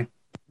 aren't you?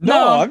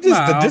 No, I'm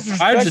just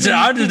he's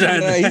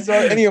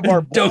any of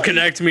our boys. Don't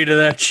connect me to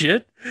that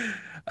shit.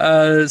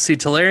 See,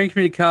 Tolarian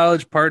Community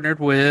College partnered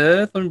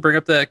with. Let me bring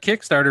up that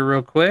Kickstarter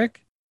real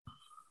quick.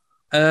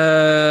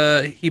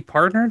 He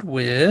partnered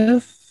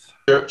with.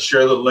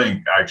 Share the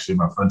link. Actually,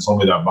 my friend told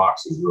me that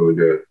box is really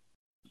good.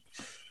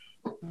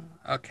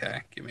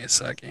 Okay, give me a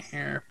second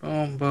here.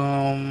 Boom,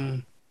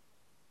 boom.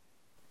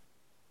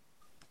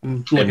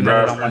 I'm looking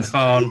at it on my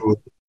phone.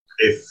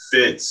 It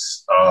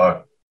fits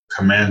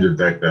commander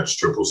deck that's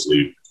triple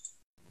sleeve.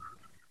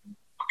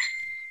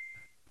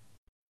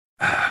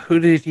 Who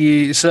did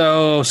he?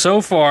 So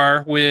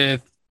far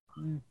with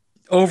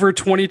over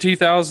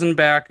 22,000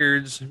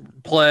 backers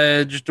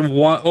pledged,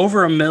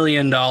 over $1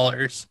 million.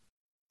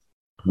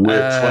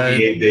 With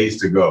 28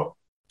 days to go.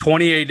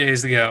 28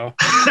 days to go.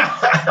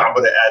 I'm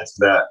going to add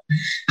to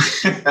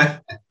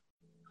that.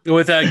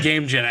 With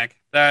Game Genic.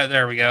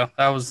 There we go.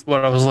 That was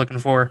what I was looking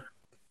for.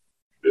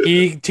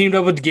 He teamed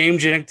up with Game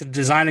Genic to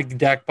design a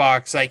deck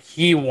box like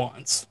he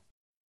wants.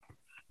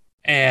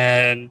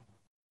 And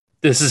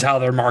this is how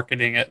they're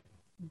marketing it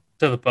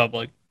to the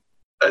public.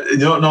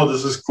 No,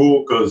 this is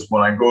cool because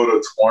when I go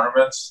to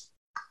tournaments,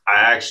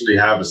 I actually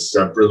have a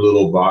separate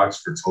little box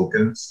for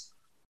tokens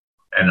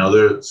and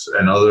other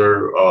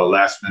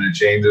last minute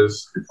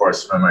changes before I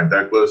submit my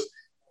deck list,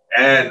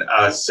 and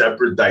a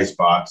separate dice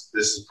box.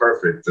 This is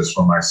perfect just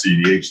for my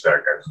CDH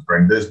deck. I just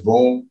bring this,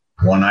 boom,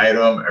 one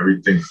item,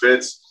 everything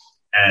fits,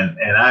 and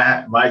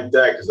my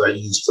deck, because I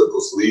use triple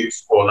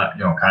sleeves, well, not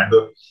kind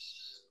of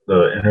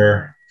the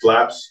inner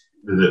flaps,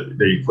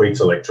 they equate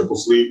to like triple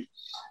sleeve.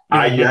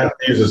 I have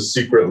to use a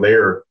secret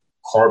layer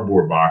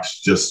cardboard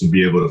box just to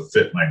be able to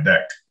fit my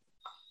deck.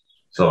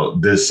 So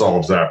this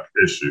solves that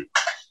issue.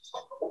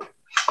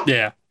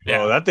 Yeah.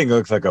 Oh, that thing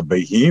looks like a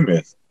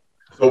behemoth.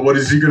 So what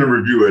is he going to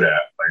review it at?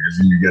 Like, is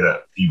he going to get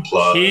a B+?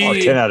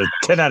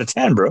 10 out of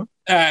 10, bro.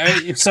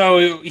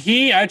 So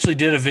he actually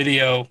did a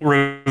video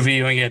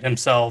reviewing it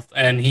himself,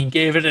 and he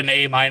gave it an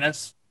A-,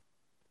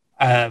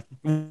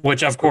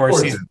 which of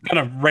course he's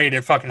going to rate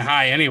it fucking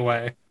high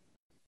anyway.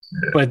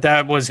 Yeah. But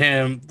that was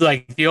him.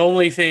 Like, the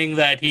only thing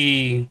that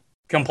he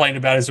complained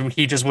about is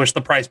he just wished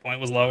the price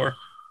point was lower.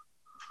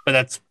 But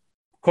that's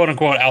quote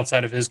unquote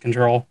outside of his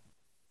control.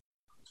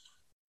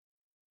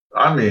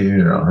 I mean,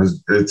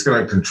 it's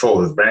going to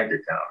control his bank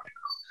account.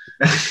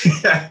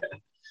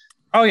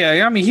 Oh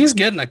yeah, I mean, he's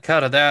getting a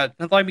cut of that.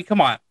 I mean,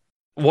 come on,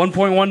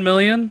 1.1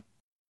 million.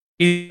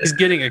 He's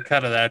getting a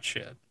cut of that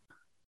shit.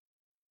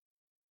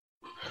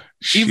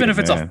 Even if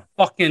it's a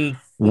fucking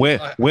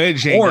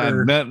Wedge ain't got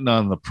nothing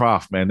on the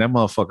prof, man. That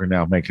motherfucker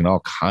now making all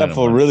kinds of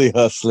money. Really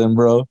hustling,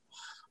 bro.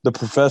 The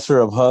professor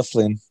of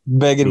hustling,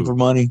 begging for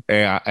money.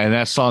 Yeah, and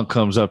that song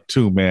comes up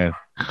too, man.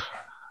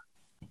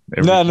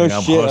 No I'm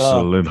shit.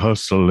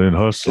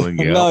 Hustling.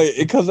 Yeah. No,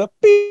 it comes up.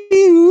 That's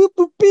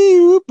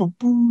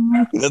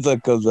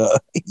what comes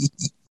up.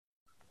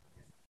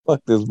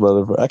 Fuck this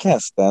motherfucker. I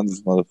can't stand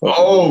this motherfucker.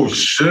 Oh,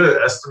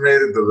 shit.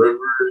 Estimated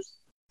deliveries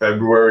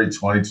February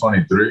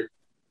 2023.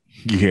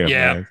 Yeah,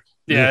 man.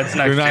 Yeah, it's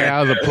not. They're not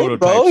out of the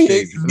prototype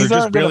stage. They're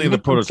just barely in the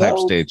prototype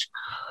stage.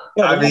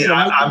 Yeah, I mean,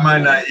 I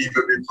might not even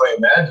be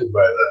playing Magic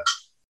by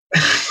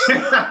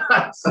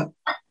then.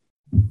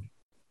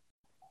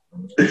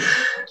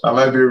 I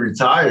might be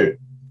retired.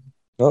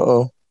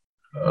 Oh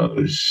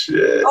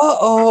shit.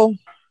 Right.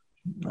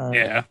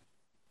 Yeah.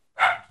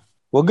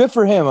 Well, good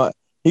for him.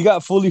 He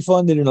got fully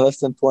funded in less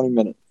than 20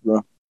 minutes,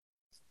 bro.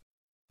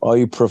 All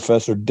you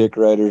Professor Dick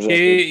writers.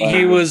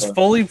 He was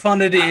fully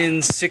funded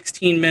in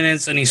 16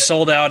 minutes, and he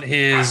sold out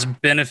his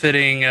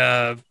benefiting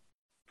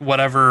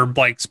whatever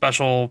like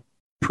special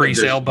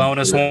pre-sale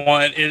bonus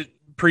one.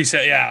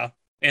 Pre-sale,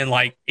 in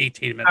like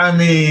 18 minutes. I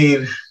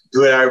mean,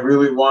 do I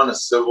really want a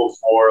civil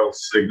foil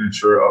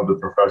signature of the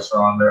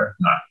professor on there?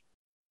 Nah,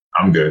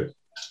 I'm good.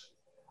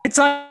 It's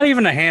not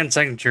even a hand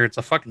signature; it's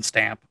a fucking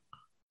stamp.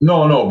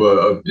 No,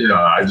 but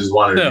I just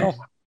wanted to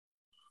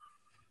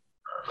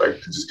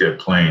just get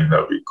plain.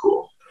 That'd be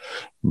cool,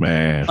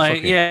 man.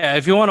 Like, yeah,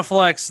 if you want to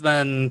flex,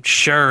 then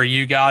sure,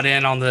 you got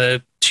in on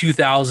the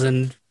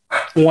 2000,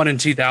 1 in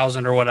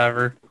 2000 or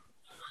whatever.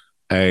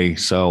 Hey,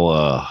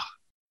 so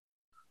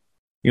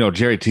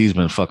Jerry T's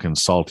been fucking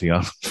salty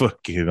on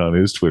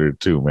his Twitter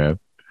too, man.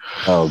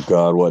 Oh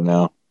God, what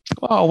now?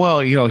 Oh well,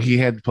 he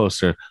had the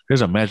poster.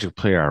 There's a Magic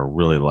player I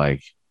really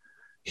like.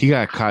 He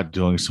got caught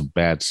doing some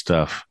bad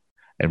stuff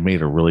and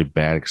made a really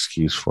bad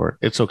excuse for it.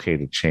 It's okay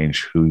to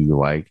change who you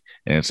like,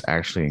 and it's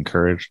actually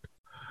encouraged.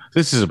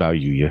 This is about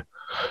Yuya.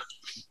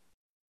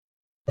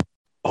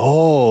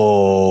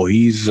 Oh,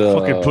 he's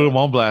fucking put him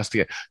on blast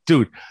again,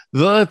 dude.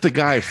 Let the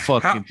guy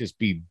fucking just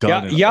be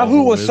done.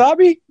 Yahoo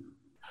Wasabi.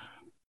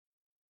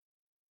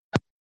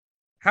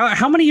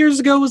 How many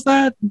years ago was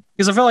that?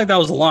 Because I felt like that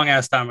was a long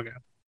ass time ago.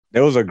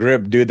 There was a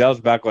grip, dude. That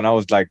was back when I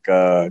was like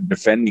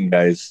defending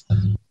guys.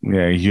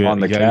 Yeah, on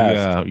the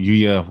cast.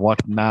 Yuya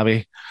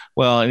Watanabe.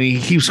 Well, and he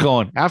keeps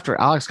going. After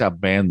Alex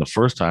got banned the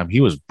first time,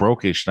 he was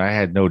brokish, and I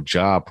had no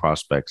job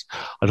prospects.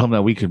 I told him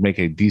that we could make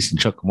a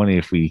decent chunk of money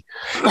if we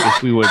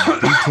would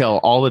detail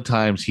all the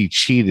times he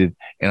cheated,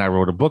 and I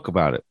wrote a book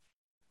about it.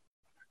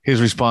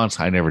 His response: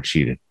 I never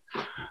cheated.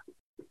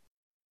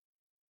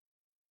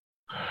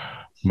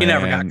 He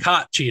never got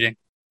caught cheating.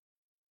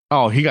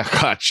 Oh, he got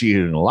caught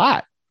cheating a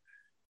lot.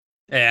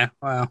 Yeah,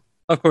 well,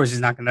 of course he's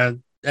not going to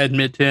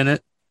admit to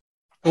it.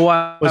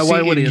 Why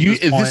would he?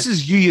 This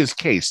is Yuya's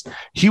case.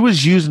 He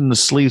was using the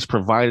sleeves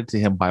provided to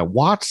him by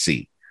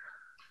WotC.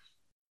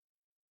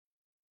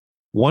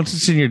 Once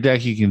it's in your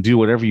deck, you can do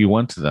whatever you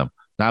want to them.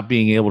 Not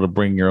being able to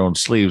bring your own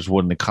sleeves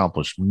wouldn't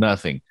accomplish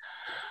nothing.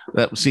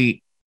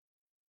 See,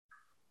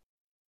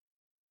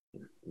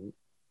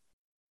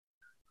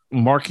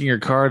 marking your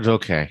cards,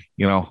 okay.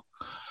 You know,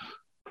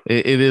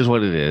 it is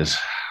what it is.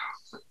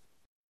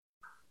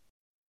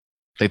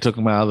 They took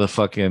him out of the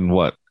fucking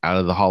out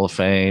of the Hall of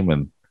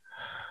Fame,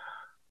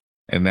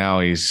 and now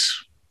he's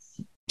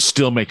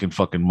still making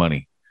fucking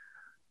money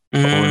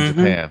over in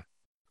Japan.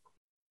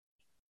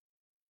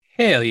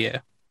 Hell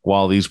yeah.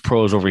 While these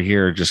pros over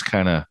here are just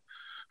kind of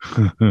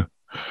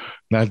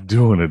not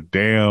doing a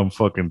damn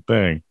fucking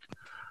thing.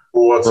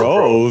 What's a pro?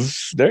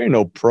 Pros? There ain't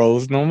no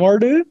pros no more,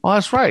 dude. Well,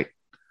 that's right.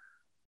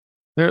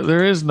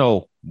 There is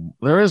no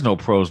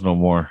pros no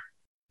more.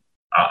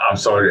 I'm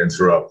sorry to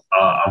interrupt.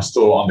 I'm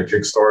still on the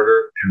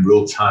Kickstarter. In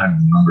real time,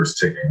 the numbers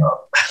ticking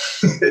up.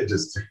 It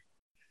just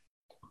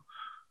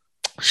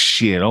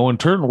shit. Owen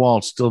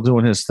Turnwald's still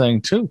doing his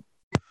thing too.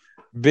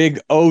 Big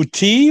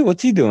OT,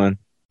 what's he doing?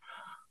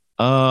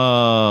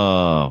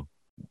 I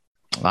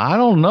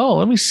don't know.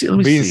 Let me see.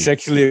 Being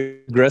sexually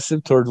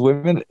aggressive towards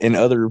women in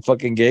other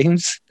fucking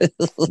games.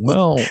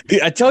 Well,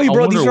 I tell you,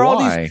 bro, these are all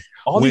these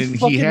when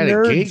fucking he had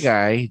nerds. a gay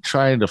guy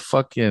trying to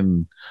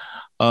fucking,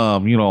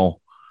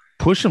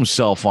 push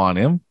himself on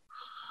him.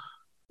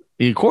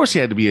 Of course, he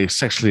had to be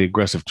sexually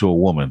aggressive to a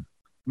woman.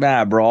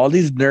 Nah, bro, all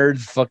these nerds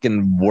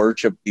fucking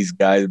worship these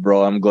guys,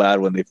 bro. I'm glad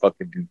when they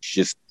fucking do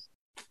just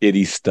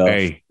shitty stuff.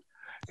 Hey,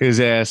 his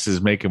ass is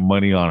making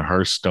money on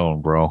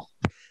Hearthstone, bro.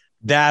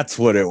 That's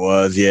what it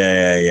was.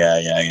 Yeah.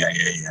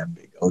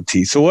 Big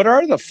OT. So what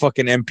are the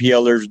fucking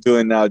MPLers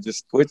doing now?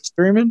 Just Twitch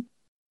streaming?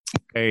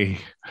 Hey,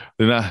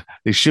 they're not.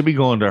 They should be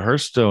going to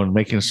Hearthstone,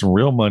 making some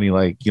real money,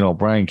 like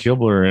Brian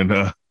Kibler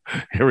and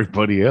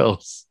everybody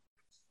else.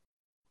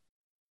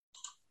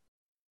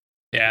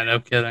 Yeah, no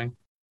kidding.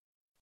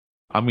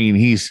 I mean,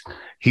 he's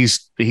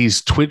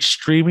Twitch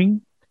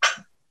streaming.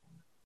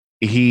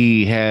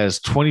 He has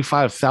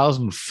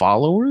 25,000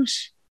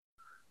 followers.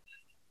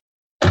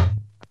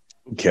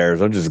 Who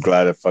cares? I'm just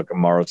glad that fucking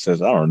Morrow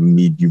says, I don't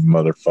need you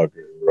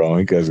motherfuckers, bro.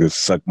 You guys can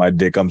suck my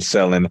dick. I'm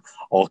selling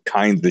all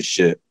kinds of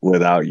shit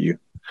without you.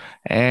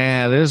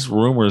 And there's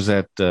rumors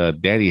that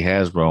Daddy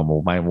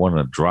Hasbro might want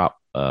to drop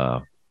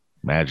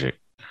Magic.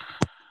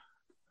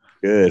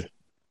 Good.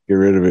 Get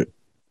rid of it.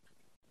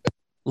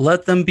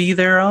 Let them be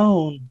their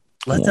own.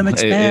 Let them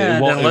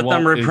expand and let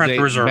them reprint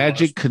the reserve.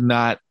 Magic could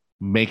not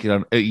make it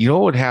on. You know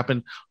what would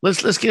happen?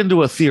 Let's get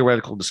into a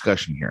theoretical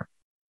discussion here.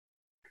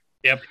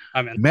 Yep,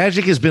 I'm in.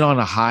 Magic has been on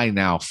a high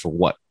now for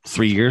what,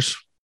 3 years?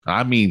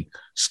 I mean,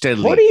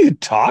 steadily. What are you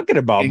talking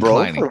about,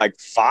 inclining. bro? For like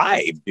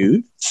 5,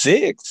 dude.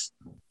 6.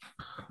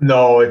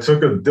 no. It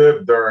took a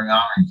dip during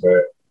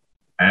Amonkhet,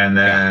 and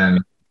then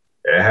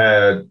it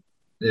had,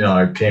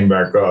 it came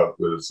back up.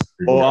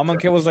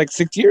 Amonkhet was like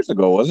 6 years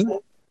ago, wasn't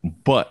it?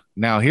 But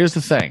now here's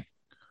the thing.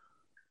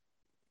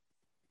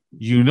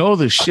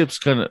 The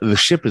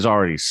ship is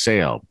already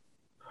sailed.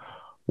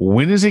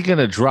 When is it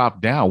gonna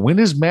drop down? When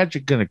is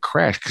Magic gonna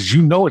crash? Because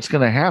it's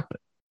gonna happen.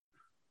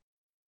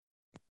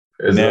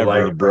 Is Never, it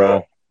like, bro.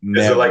 Is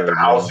Never, it like the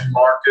housing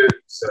market?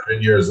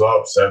 7 years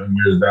up, 7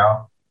 years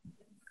down.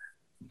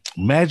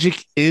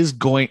 Magic is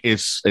going.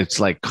 It's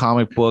like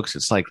comic books.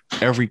 It's like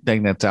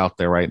everything that's out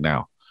there right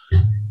now.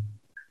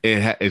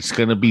 It's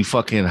gonna be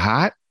fucking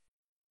hot.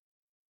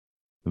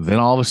 Then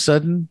all of a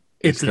sudden,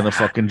 it's gonna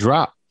fucking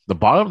drop. The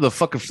bottom of the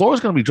fucking floor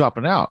is gonna be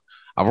dropping out.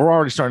 We're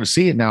already starting to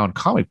see it now in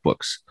comic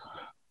books.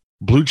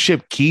 Blue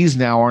chip keys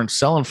now aren't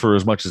selling for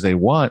as much as they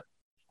want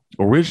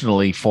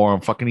originally for them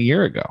fucking a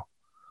year ago,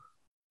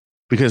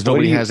 because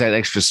nobody has that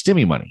extra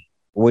stimmy money.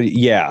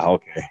 Yeah,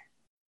 okay.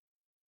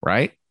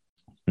 Right?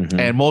 Mm-hmm.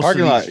 And most of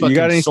these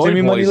fucking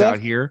soy boys out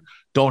here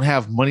don't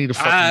have money to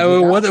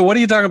fucking what are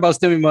you talking about,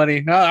 stimmy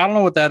money? I don't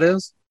know what that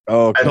is.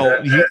 Oh,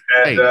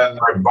 And, then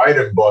my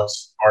Biden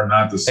bucks are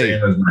not the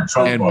same as my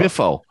Trump and bucks.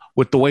 Biffo,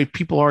 with the way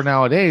people are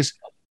nowadays,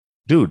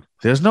 dude,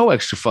 there's no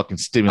extra fucking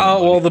stimulus.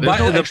 Oh well,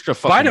 the extra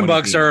fucking Biden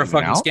bucks are a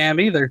fucking out.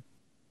 scam either,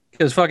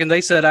 because fucking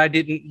they said I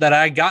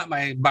got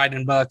my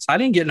Biden bucks. I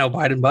didn't get no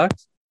Biden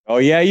bucks. Oh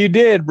yeah, you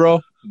did, bro.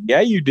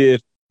 Yeah, you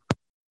did.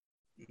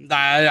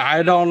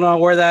 I don't know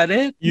where that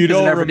is. You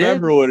because I don't never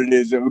remember did. what it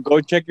is. Go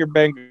check your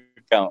bank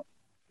account.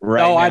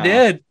 Right. No, now. I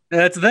did.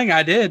 That's the thing.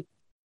 I did.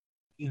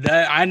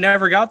 That I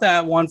never got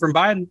that one from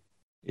Biden.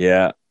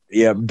 Yeah.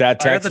 That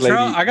tax lady.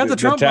 I got the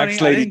Trump tax money.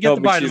 I lady didn't get told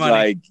the me, Biden she's money.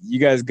 like, you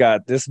guys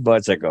got this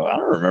much. I go, I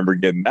don't remember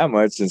getting that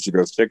much. And she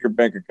goes, check your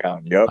bank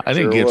account. Yep. I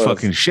didn't sure get was.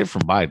 fucking shit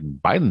from Biden.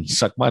 Biden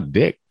sucked my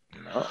dick.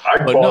 I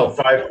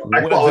qualified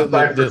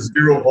for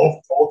zero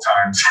both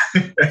times.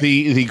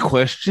 The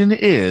question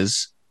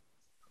is,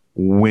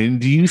 when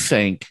do you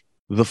think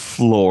the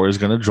floor is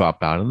going to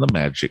drop out in the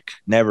Magic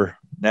Never.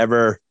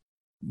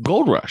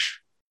 Gold Rush?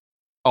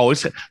 Oh,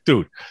 it's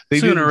dude.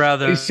 Sooner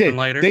rather than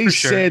later. They for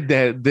sure. said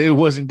that it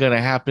wasn't going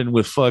to happen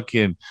with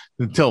fucking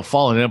until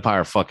Fallen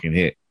Empire fucking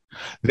hit,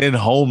 then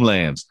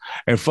Homelands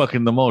and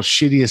fucking the most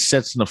shittiest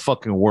sets in the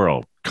fucking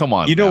world. Come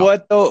on, You know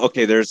what though?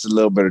 Okay, there's a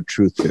little bit of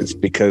truth to this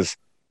because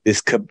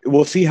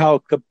we'll see how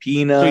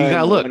Capina So you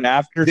gotta look. went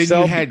after Then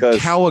herself you had because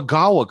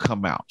Kawagawa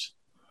come out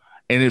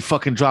and it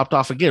fucking dropped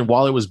off again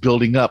while it was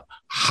building up,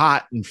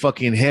 hot and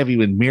fucking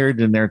heavy and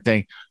mirrored and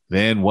everything.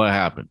 Then what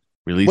happened?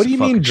 Released. What do you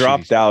mean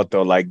dropped out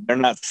though? Like they're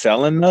not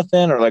selling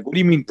nothing, or like what do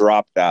you mean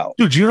dropped out?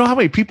 Dude, do you know how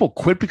many people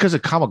quit because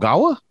of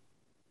Kamigawa?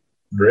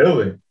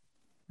 Really?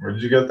 Where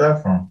did you get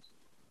that from?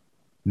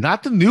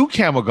 Not the new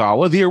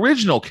Kamigawa, the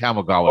original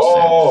Kamigawa.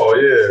 Oh,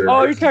 yeah.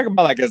 Oh, you're talking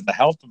about like as the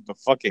health of the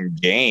fucking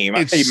game.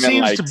 It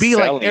seems to be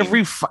like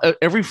every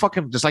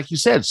fucking, just like you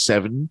said,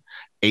 7-8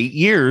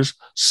 years,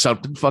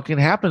 something fucking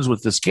happens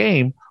with this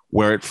game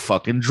where it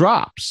fucking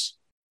drops.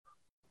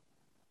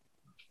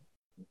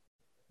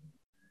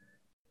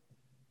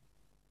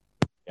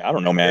 I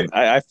don't know, man.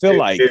 I feel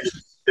like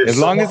as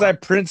long as I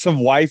print some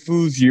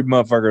waifus, you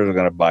motherfuckers are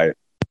gonna buy it.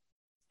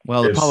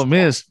 Well, the problem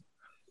is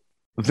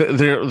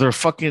they're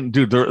fucking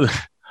dude.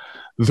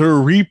 They're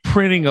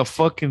reprinting a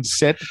fucking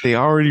set that they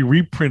already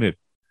reprinted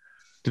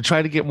to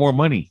try to get more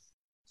money.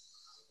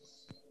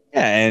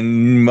 Yeah,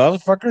 and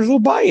motherfuckers will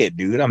buy it,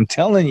 dude. I'm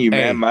telling you,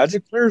 man.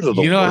 Magic players are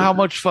the You know worst. how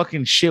much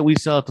fucking shit we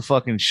sell at the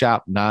fucking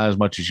shop? Not as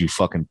much as you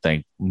fucking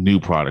think, new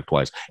product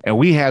wise. And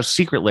we have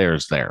secret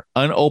layers there,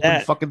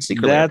 unopened fucking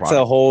secret layer. That's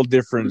a whole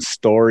different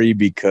story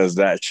because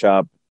that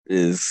shop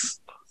is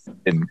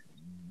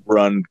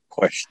run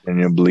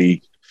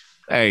questionably.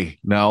 Hey,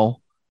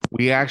 no,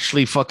 we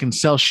actually fucking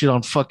sell shit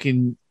on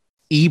fucking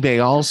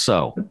eBay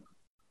also.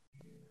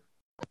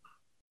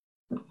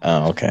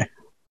 Oh, okay.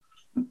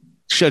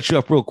 Shut you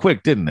up real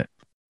quick, didn't it?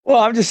 Well,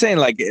 I'm just saying,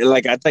 like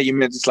I thought you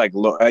meant just like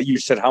you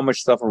said, how much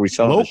stuff are we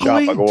selling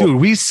Locally, in the shop?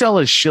 dude, we sell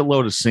a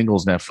shitload of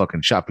singles in that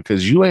fucking shop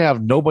because you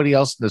have nobody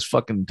else in this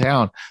fucking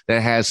town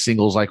that has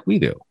singles like we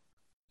do.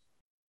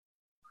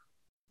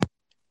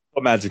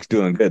 Well, Magic's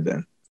doing good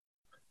then.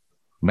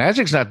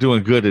 Magic's not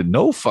doing good in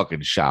no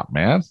fucking shop,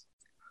 man.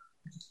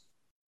 That's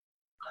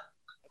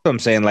what I'm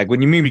saying. Like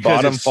when you mean Because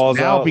bottom it's falls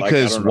now out,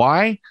 because like,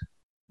 why?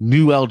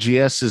 New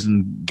LGSs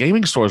and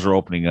gaming stores are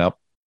opening up,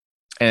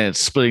 and it's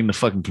splitting the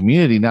fucking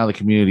community. Now the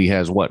community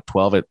has what,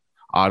 12 at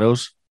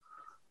autos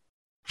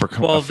for.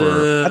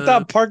 I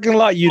thought Parking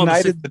Lot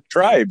United the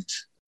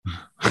tribes. Do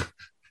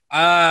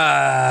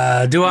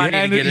I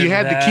need to get into you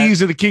had that? the keys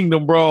to the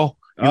kingdom, bro.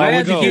 I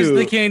had the what'd keys you to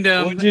the do?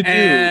 kingdom. What'd you do?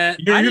 and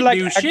I You're didn't like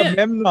do shit.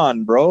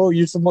 Agamemnon, bro.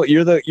 You're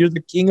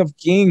the king of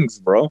kings,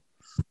 bro.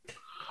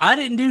 I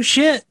didn't do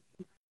shit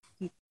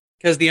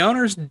because the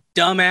owner's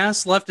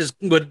dumbass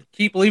would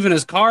keep leaving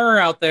his car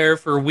out there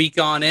for a week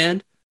on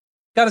end.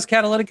 Got his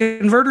catalytic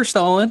converter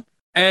stolen,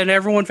 and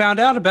everyone found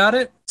out about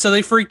it, so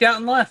they freaked out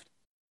and left.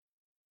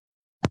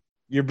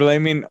 You're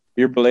blaming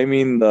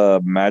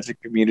the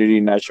Magic community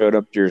not showed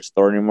up to your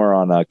store anymore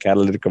on a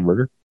catalytic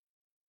converter.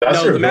 That's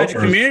No, your the Magic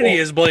girlfriend's community fault.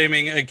 is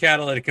blaming a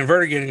catalytic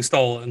converter getting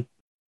stolen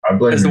I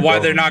blame as to your why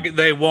they're girlfriend.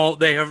 not.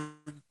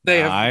 They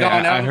have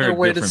gone out of their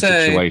way to different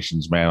say.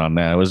 situations, man, on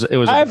that. It was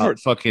I've about heard-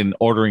 fucking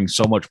ordering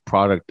so much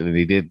product that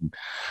they didn't.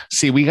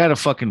 See, we got to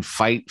fucking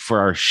fight for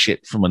our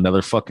shit from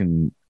another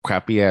fucking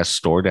crappy ass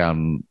store down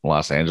in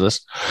Los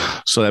Angeles.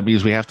 So that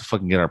means we have to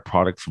fucking get our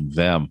product from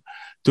them.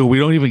 Dude, we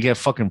don't even get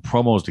fucking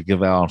promos to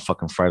give out on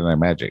fucking Friday Night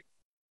Magic.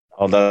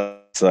 Oh,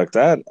 that sucks.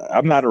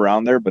 I'm not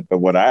around there, but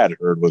what I had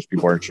heard was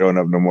people aren't showing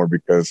up no more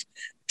because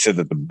they said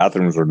that the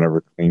bathrooms were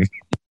never clean.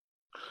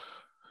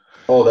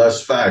 Oh,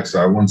 that's facts.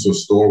 I went to a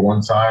store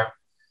one time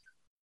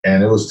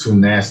and it was too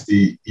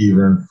nasty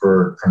even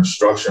for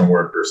construction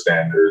worker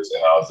standards.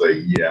 And I was like,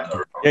 yeah, I'm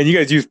never going. Yeah, you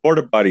guys use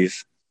porta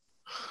potties.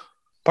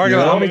 Parker,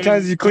 Yeah. how many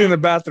times did you clean the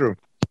bathroom?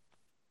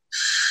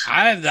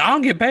 I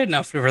don't get paid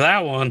enough for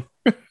that one.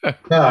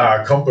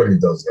 Nah, company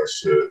does that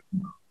shit.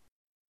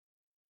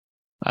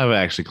 I've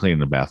actually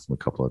cleaned the bathroom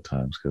a couple of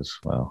times because,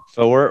 well,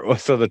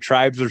 So the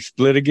tribes are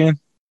split again.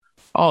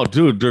 oh,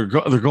 dude, they're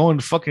going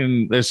to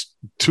fucking. There's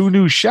 2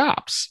 new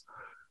shops.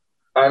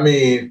 I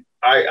mean,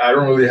 I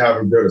don't really have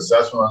a good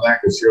assessment on that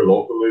because here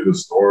locally, the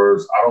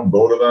stores, I don't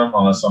go to them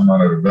unless I'm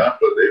at an event,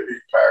 but they be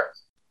packed.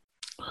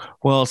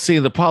 Well, see,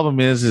 the problem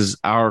is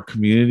our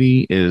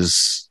community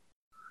is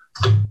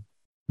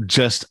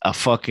just a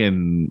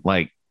fucking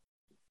like,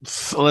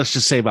 let's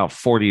just say about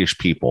 40-ish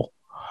people.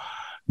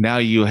 Now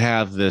you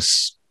have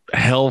this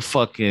hell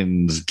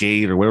fucking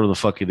gate or whatever the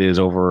fuck it is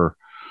over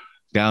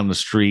down the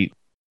street.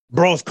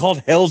 Bro, it's called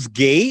Hell's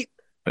Gate.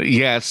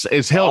 Yeah,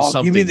 it's hell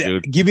something,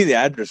 dude. Give me the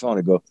address. I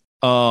want to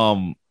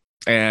go.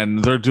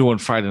 And they're doing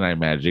Friday Night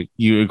Magic.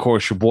 Of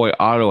course, your boy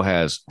Otto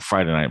has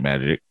Friday Night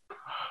Magic.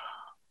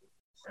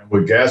 And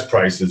with gas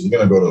prices, you're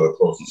going to go to the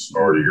closest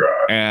store you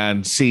got.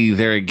 And see,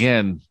 there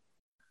again,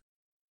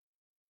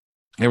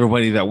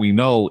 everybody that we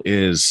know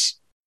is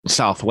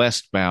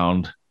Southwest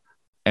bound,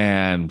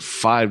 and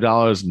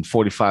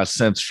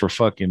 $5.45 for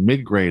fucking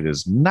mid-grade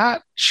is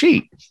not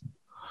cheap.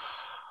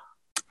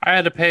 I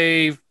had to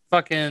pay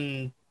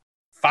fucking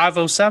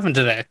 $5.07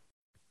 today.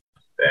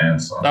 Damn,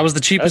 son. That was the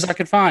cheapest I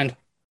could find.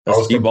 I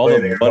was Keep all the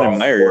complaining fun in about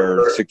my area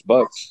Ford-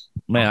 $6.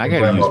 Man, I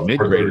gotta use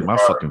mid-grade in my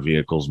fucking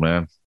vehicles,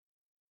 man.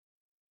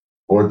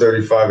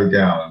 $4.35 a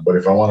gallon. But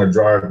if I want to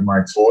drive my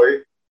toy,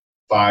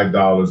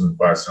 $5.05 a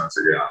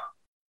gallon.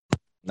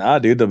 Nah,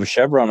 dude, the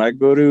Chevron I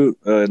go to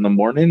in the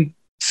morning,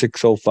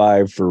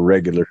 $6.05 for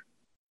regular.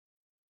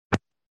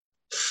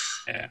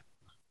 Yeah.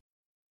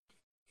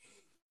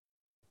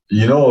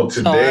 You know,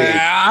 So, today,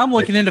 I'm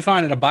looking into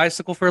finding a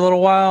bicycle for a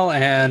little while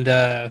and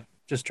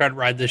just try to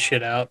ride this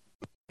shit out.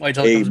 Wait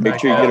till it Hey, comes make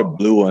back. sure you get a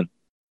blue one.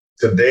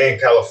 today in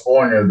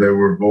California, they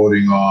were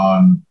voting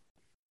on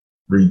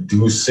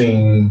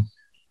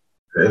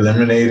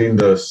eliminating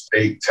the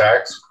state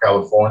tax for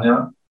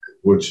California,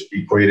 which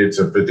equated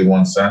to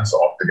 51 cents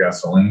off the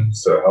gasoline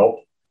to help.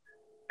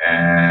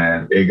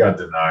 And it got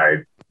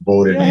denied.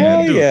 Voted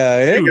Yeah, in.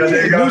 yeah. Dude,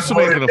 They got Newsom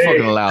ain't gonna voted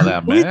fucking in. allow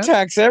that, We man.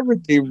 tax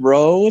everything,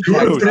 bro. We 2 out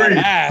tax of 3. that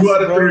ass, 2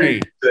 out of bro.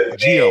 3.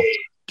 Gio,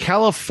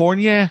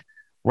 California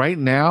right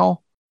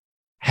now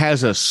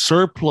has a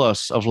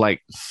surplus of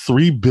like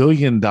 $3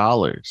 billion.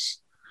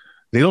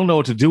 They don't know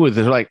what to do with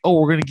it. They're like,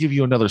 oh, we're going to give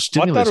you another I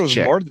stimulus thought it was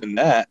check. more than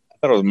that. I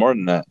thought it was more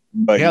than that.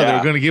 But Yeah, yeah,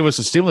 they're going to give us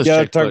a stimulus Yeah,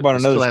 check. talk but about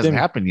it another still hasn't stim.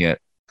 happened yet.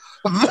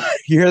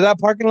 you hear that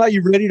parking lot?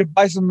 You ready to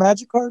buy some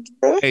magic cards,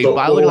 bro? Hey, So,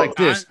 but I look like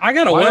this. I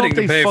got a Why wedding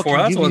don't to they pay fucking for.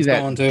 That's give you what's that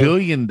going $1 to.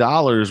 billion,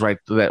 right?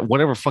 That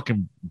whatever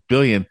fucking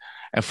billion,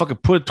 and fucking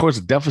put it towards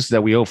the deficit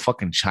that we owe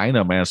fucking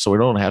China, man. So we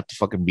don't have to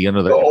fucking be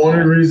under The the only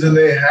reason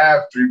they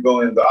have $3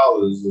 billion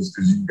is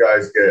because you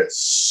guys get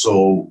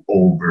so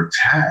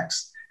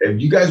overtaxed.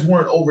 If you guys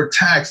weren't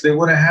overtaxed, they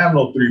wouldn't have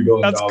no $3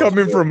 billion. That's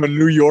coming from a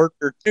New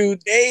Yorker, too.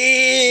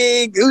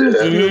 Dang. Ooh,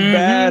 feels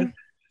bad.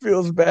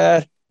 Feels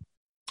bad.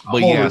 But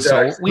I'm yeah, so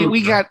overtaxed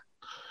we too, got,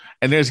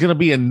 and there's going to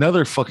be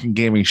another fucking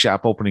gaming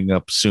shop opening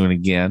up soon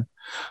again.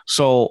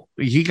 So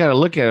you got to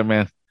look at it,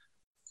 man.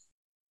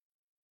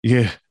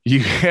 Yeah,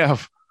 you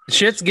have.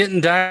 Shit's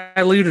getting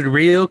diluted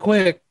real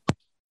quick.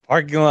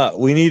 Parking lot.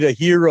 We need a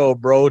hero,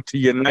 bro, to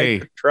unite Hey,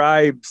 the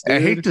tribes. I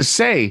hate dude. to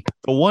say,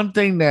 the one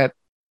thing that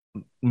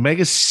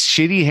Mega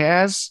Shitty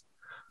has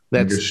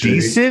that's Mega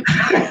Shitty.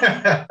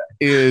 decent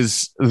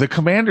is the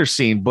commander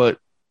scene, but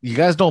you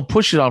guys don't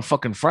push it on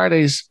fucking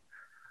Fridays.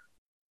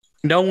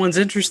 No one's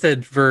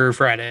interested for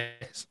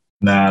Fridays.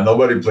 Nah,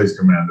 nobody plays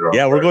Commander. on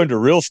Yeah, we're Friday. going to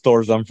real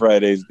stores on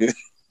Fridays, dude.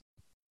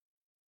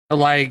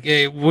 Like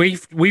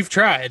we've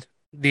tried.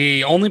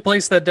 The only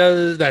place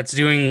that's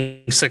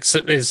doing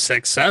is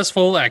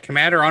successful at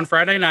Commander on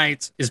Friday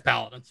nights is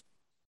Paladins.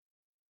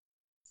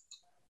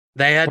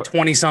 They had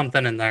 20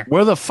 something in there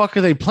Where the fuck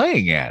are they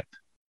playing at?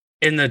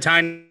 in the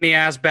tiny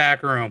ass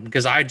back room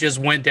because I just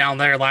went down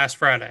there last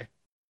Friday.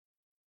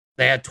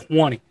 They had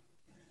 20.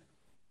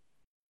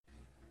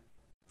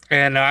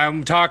 And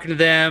I'm talking to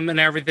them and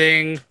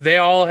everything. They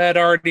all had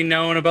already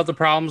known about the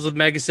problems with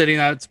Mega City.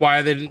 And that's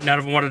why none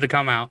of them wanted to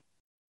come out.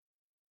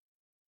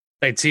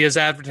 They'd see us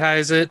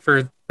advertise it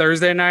for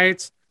Thursday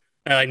nights.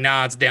 They're like,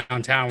 nah, it's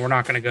downtown. We're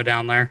not going to go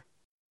down there.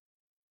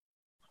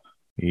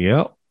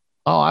 Yep.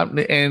 Oh,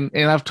 and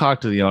I've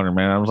talked to the owner,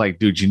 man. I was like,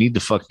 dude, you need to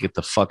fucking get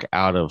the fuck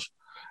out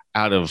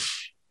of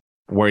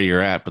where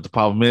you're at. But the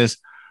problem is,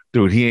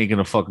 dude, he ain't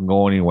gonna fucking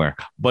go anywhere.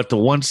 But the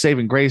one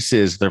saving grace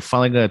is they're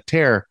finally gonna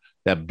tear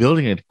that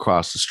building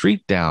across the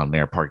street down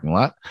there, parking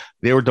lot.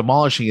 They were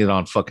demolishing it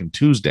on fucking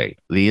Tuesday,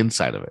 the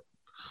inside of it.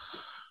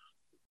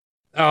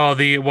 Oh,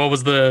 what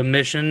was the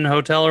Mission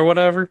Hotel or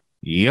whatever?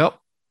 Yep.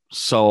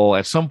 So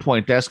at some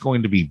point, that's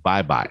going to be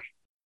bye-bye.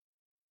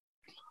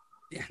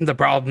 The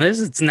problem is,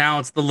 it's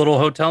the little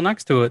hotel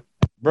next to it.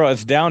 Bro,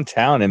 it's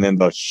downtown and then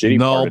the shitty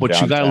No, part of but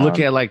you got to downtown. look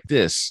at it like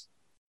this.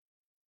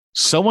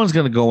 Someone's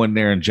going to go in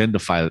there and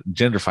gentrify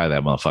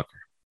that motherfucker.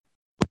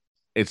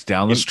 It's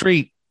down the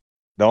street.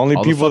 The only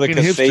All the people that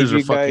fucking can save hipsters are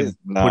you fucking guys,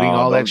 putting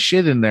all that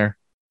shit in there.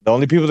 The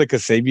only people that can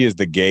save you is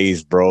the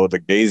gays, bro. The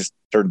gays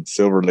turned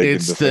Silver Lake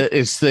It's into the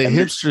and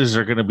they're- hipsters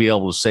are going to be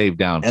able to save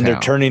downtown. and they're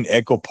turning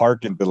Echo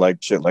Park into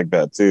like shit like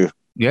that too.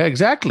 Yeah,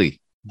 exactly.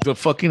 The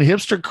fucking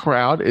hipster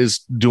crowd is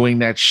doing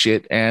that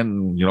shit,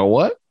 and you know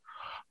what?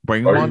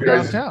 Bring them Are on you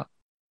guys- downtown.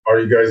 Are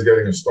you guys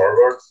getting a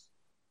Starbucks?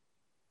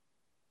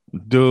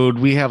 Dude,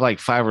 we have like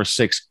 5 or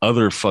 6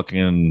 other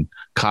fucking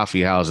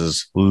coffee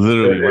houses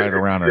literally right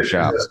around our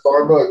shop. Is it a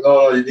Starbucks?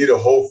 No, you need a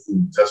Whole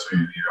Foods. That's what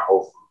you need, a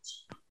Whole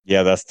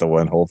Yeah, that's the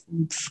one. Whole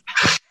Foods.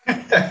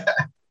 Foods.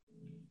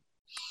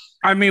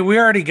 I mean, we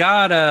already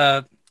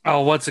got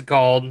what's it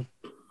called?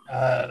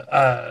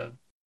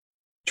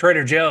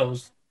 Trader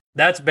Joe's.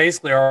 That's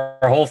basically our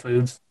Whole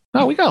Foods.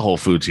 No, we got Whole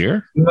Foods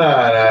here. Nah.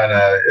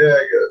 Yeah,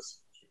 I guess.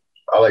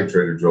 I like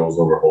Trader Joe's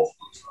over Whole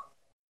Foods.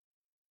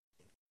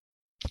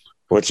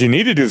 What you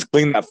need to do is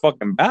clean that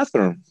fucking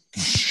bathroom.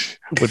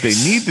 What they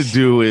need to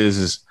do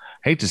is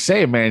hate to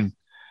say it, man,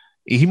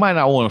 he might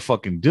not want to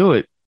fucking do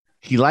it.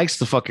 He likes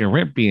the fucking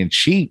rent being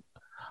cheap,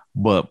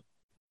 but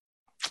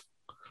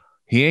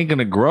he ain't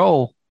gonna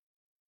grow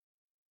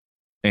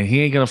and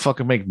he ain't gonna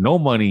fucking make no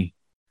money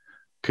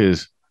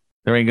because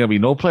there ain't gonna be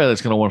no player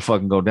that's gonna want to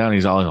fucking go down.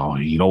 He's all, oh,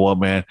 you know what,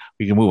 man?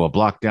 We can move a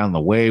block down the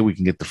way. We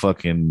can get the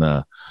fucking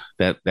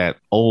that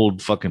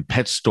old fucking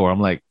pet store. I'm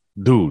like,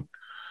 dude,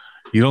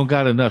 you don't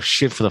got enough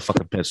shit for the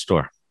fucking pet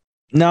store.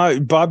 No,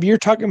 Bob, you're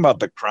talking about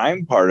the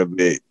crime part of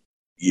it.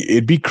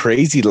 It'd be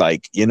crazy.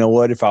 Like, you know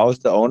what? If I was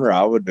the owner,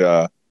 I would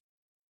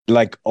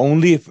like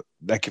only if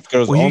there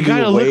was Well, you only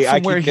gotta a look way I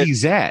from where could get.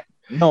 he's at.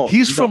 No,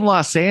 He's no. from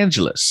Los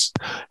Angeles,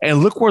 and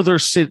look where their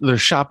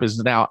shop is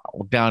now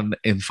down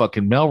in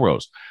fucking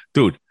Melrose,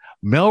 dude.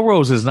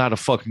 Melrose is not a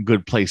fucking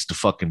good place to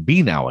fucking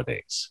be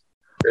nowadays.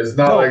 It's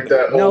not No, like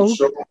that no. old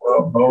show,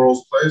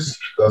 Melrose Place.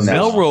 That's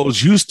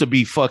Melrose used to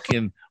be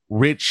fucking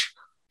rich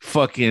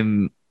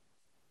fucking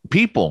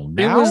people.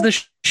 Now, It was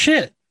the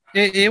shit.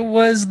 It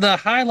was the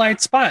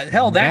highlight spot.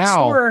 Hell, that Now-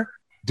 store.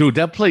 dude,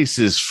 that place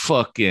is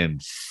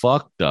fucking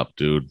fucked up,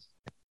 dude.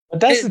 But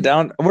that's the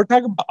down. We're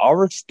talking about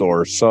our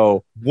store,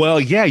 so Well,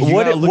 yeah, you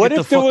What gotta if- look what at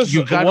the if there fuck, was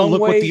you gotta one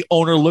look what way- the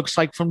owner looks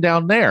like from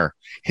down there.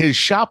 His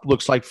shop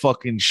looks like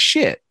fucking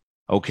shit.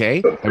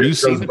 Okay, have you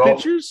seen the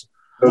pictures?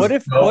 what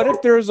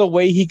if there's a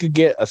way he could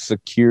get a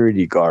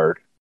security guard?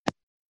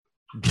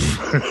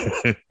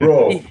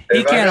 bro? He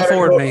if I can't gotta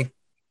afford go- me.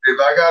 If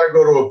I gotta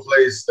go to a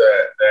place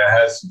that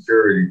has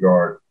security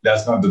guard,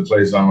 that's not the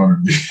place I'm gonna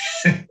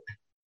be.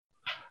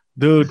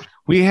 Dude,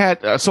 we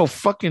had so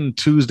fucking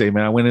Tuesday,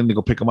 man. I went in to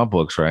go pick up my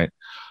books, right?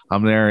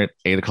 I'm there at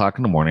 8:00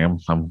 in the morning.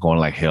 I'm going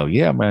like, hell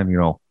yeah, man. You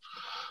know,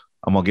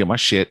 I'm gonna get my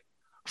shit.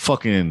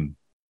 Fucking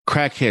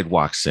crackhead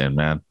walks in,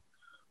 man.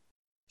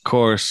 Of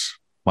course,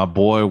 my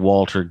boy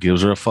Walter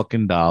gives her a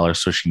fucking $1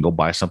 so she can go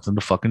buy something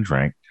to fucking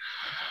drink.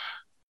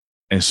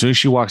 And as soon as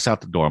she walks out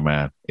the door,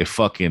 man, it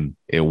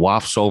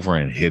wafts over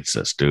and hits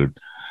us, dude.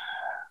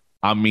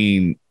 I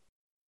mean,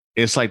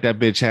 it's like that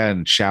bitch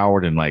hadn't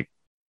showered in like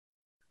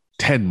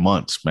 10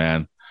 months,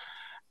 man.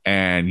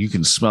 And you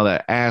can smell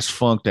that ass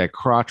funk, that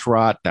crotch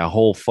rot, that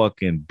whole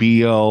fucking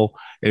BO.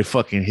 It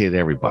fucking hit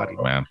everybody,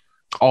 man.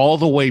 All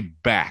the way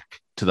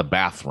back to the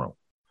bathroom.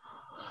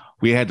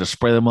 We had to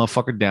spray the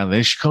motherfucker down.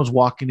 Then she comes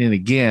walking in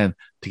again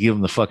to give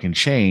him the fucking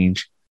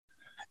change.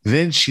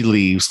 Then she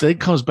leaves. Then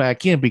comes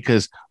back in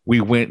because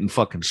we went and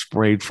fucking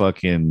sprayed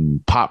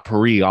fucking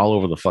potpourri all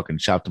over the fucking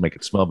shop to make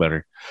it smell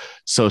better.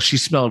 So she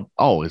smelled,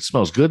 oh, it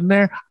smells good in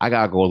there. I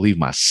gotta go leave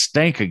my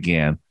stank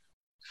again.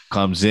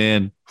 Comes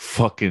in,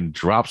 fucking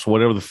drops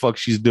whatever the fuck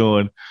she's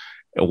doing,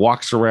 and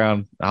walks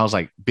around. I was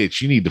like,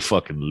 bitch, you need to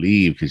fucking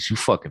leave because you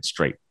fucking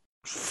straight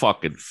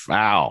fucking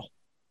foul.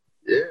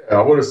 Yeah,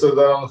 I would have said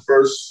that on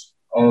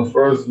the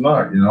first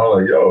night. You know,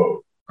 like,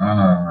 yo,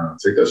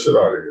 take that shit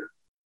out of here.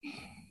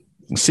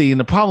 See, and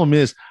the problem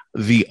is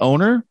the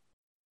owner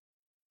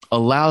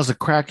allows the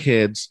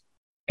crackheads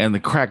and the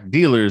crack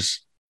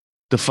dealers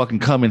to fucking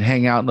come and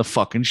hang out in the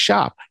fucking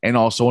shop and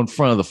also in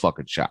front of the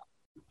fucking shop.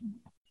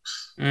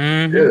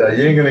 Mhm. Yeah,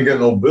 you ain't gonna get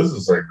no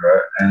business like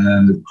that. And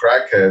then the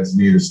crackheads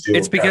need to steal.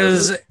 It's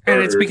because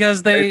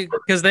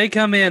cannabis, they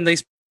come in, they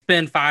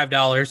spend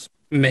 $5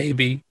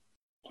 maybe.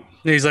 And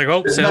he's like,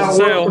 oh, It's sales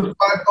not sale. worth the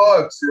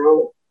 $5,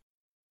 yo.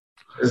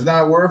 It's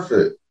not worth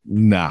it.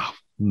 No.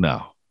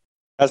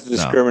 That's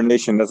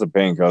discrimination. That's a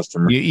paying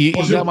customer. You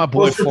got my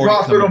boy What's your 40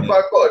 profit coming on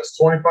in. $5?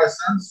 25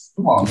 cents?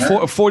 Come on,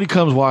 man. 40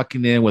 comes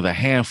walking in with a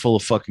handful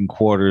of fucking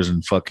quarters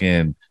and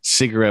fucking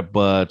cigarette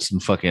butts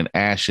and fucking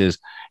ashes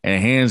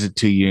and hands it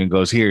to you and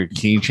goes, here,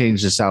 can you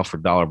change this out for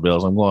dollar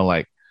bills? I'm going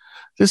like,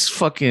 this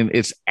fucking,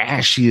 it's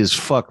ashy as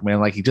fuck, man.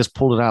 Like he just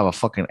pulled it out of a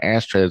fucking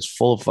ashtray. It's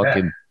full of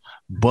fucking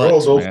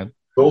butts, Bro, man.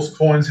 Those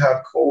coins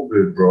have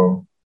COVID,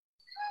 bro.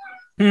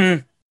 Hmm.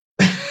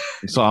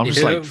 So I'm just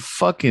Yeah. like,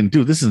 fucking,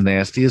 dude, this is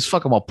nasty as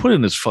fuck. I'm gonna put it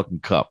in this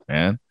fucking cup,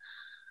 man.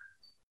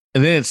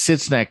 And then it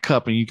sits in that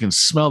cup and you can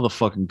smell the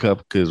fucking cup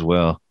because,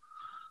 well,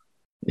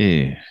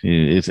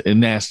 it's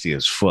nasty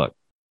as fuck.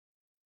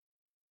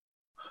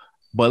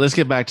 But let's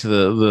get back to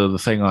the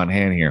thing on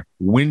hand here.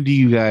 When do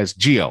you guys,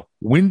 Gio,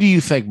 when do you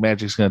think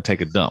Magic's going to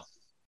take a dump?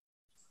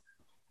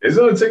 It's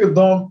gonna take a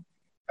dump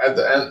at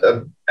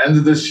the end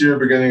of this year,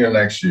 beginning of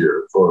next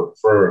year.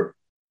 For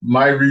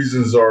my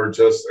reasons are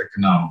just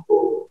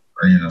economical,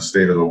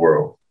 state of the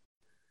world.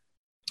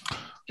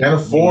 Can't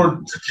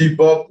afford to keep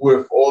up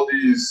with all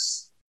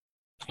these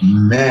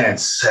mad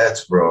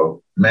sets,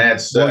 bro. Mad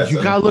sets. Well,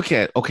 you got to look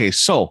at, okay,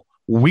 so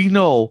we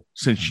know,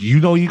 since you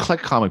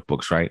collect comic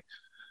books, right?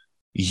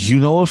 You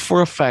know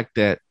for a fact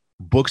that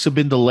books have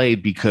been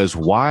delayed because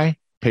why?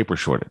 Paper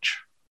shortage.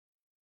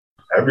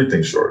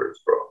 Everything shortage,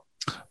 bro.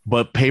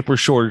 But paper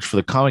shortage for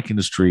the comic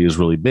industry is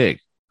really big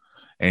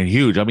and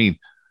huge. I mean,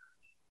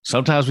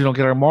 sometimes we don't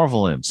get our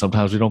Marvel in.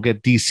 Sometimes we don't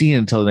get DC in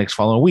until the next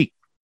following week.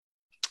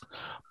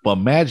 But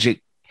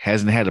Magic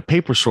hasn't had a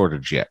paper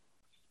shortage yet.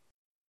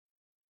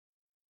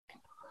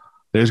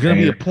 There's going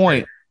to be a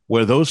point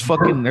where they're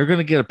going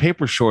to get a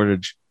paper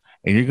shortage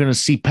and you're going to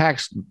see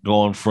packs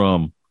going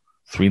from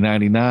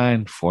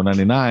 $3.99,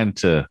 $4.99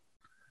 to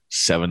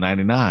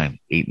 $7.99,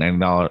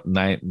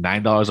 $8.99,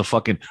 $9 a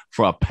fucking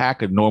for a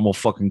pack of normal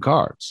fucking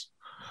cards.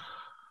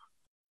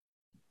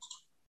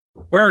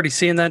 We're already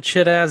seeing that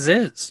shit as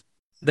is.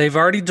 They've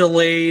already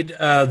delayed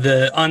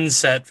the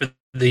unset for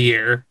the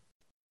year,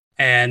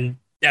 and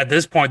at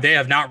this point, they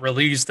have not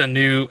released an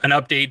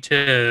update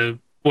to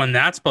when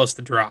that's supposed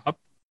to drop.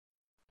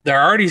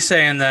 They're already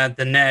saying that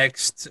the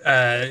next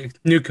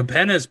new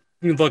Capenna is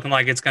looking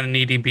like it's going to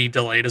need to be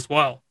delayed as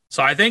well.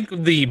 So I think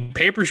the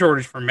paper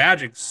shortage for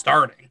Magic's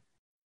starting.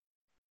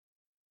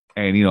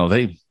 And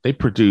they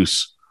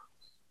produce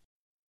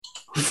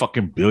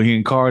fucking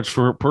billion cards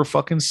per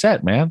fucking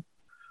set, man,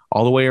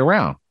 all the way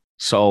around.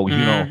 So, you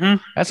know, Mhm.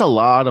 that's a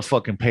lot of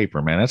fucking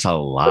paper, man. That's a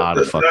lot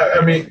of fucking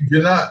I mean,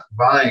 you're not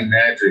buying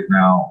Magic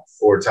now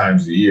 4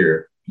 times a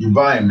year. You're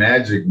buying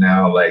Magic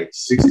now like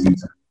 60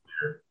 times a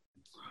year.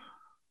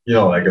 You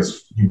know, like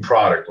it's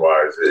product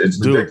wise, it's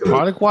dude, ridiculous.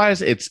 product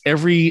wise, it's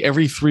every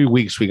 3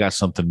 weeks we got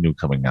something new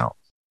coming out.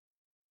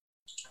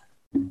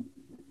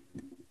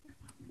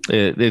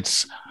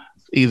 It's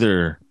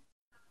either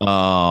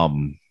a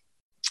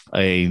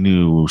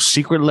new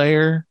secret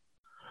layer,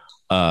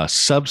 a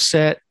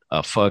subset,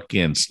 a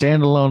fucking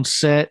standalone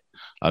set,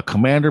 a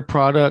commander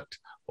product,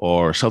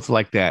 or something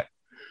like that.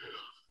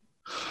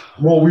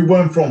 Well, we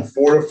went from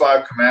 4 to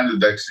 5 commander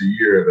decks a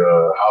year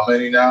to how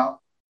many now?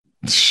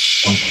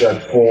 Some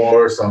set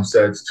 4, some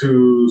sets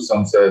 2,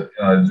 some set,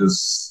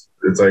 it's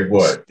like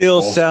what?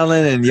 Still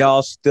selling and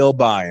y'all still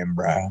buying,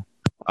 bro.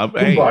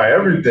 We buy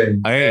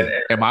everything.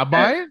 Am I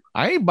buying?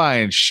 I ain't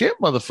buying shit,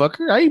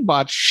 motherfucker. I ain't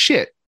bought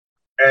shit.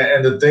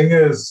 And the thing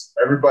is,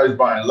 everybody's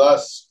buying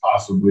less,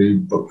 possibly,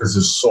 because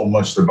there's so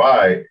much to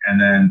buy. And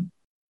then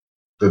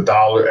the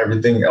dollar,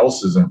 everything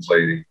else is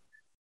inflating.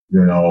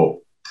 You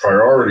know,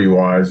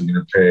 priority-wise, you're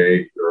going to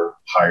pay your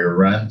higher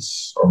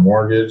rents or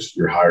mortgage,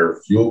 your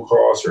higher fuel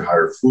costs, your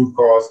higher food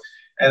costs.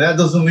 And that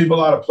doesn't leave a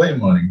lot of play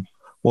money.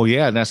 Well,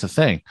 yeah, and that's the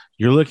thing.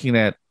 You're looking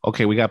at,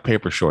 okay, we got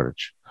paper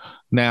shortage.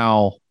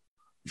 Now,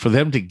 for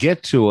them to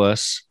get to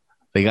us,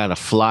 they got to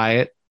fly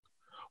it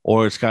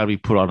or it's got to be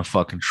put on a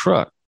fucking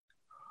truck.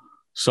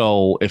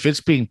 So if it's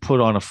being put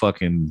on a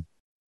fucking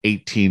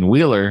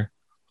 18-wheeler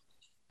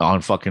on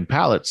fucking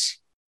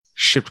pallets,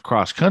 shipped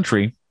across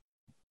country,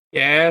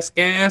 Gas.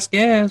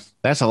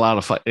 that's a lot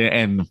of fun.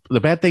 And the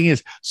bad thing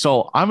is,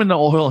 so I'm in the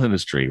oil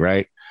industry,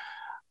 right?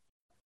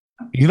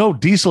 You know,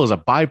 diesel is a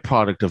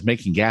byproduct of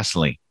making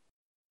gasoline.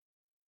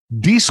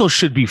 Diesel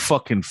should be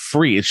fucking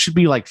free. It should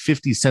be like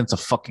 50 cents a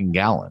fucking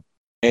gallon.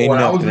 Ain't When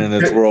I was nothing in a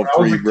this kid- world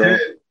when I was free, a bro.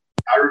 kid,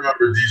 I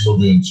remember diesel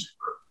being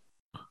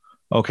cheaper.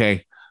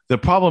 Okay. The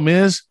problem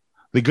is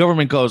the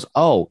government goes,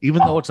 oh,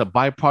 even though it's a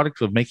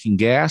byproduct of making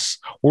gas,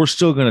 we're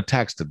still going to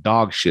tax the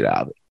dog shit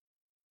out of it.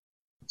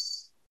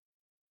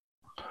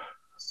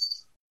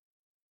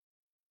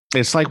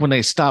 It's like when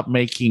they stopped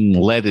making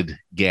leaded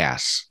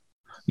gas.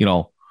 You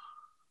know,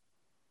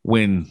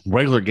 when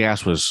regular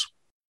gas was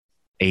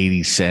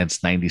 80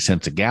 cents, 90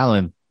 cents a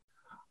gallon,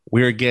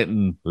 we were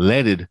getting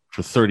leaded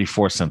for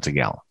 34 cents a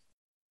gallon.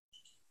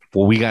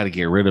 Well, we got to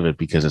get rid of it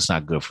because it's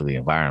not good for the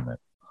environment.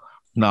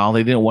 No,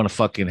 they didn't want to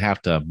fucking have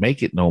to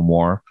make it no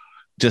more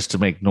just to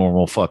make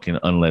normal fucking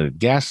unleaded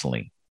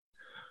gasoline.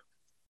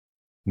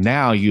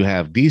 Now you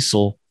have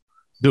diesel.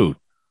 Dude,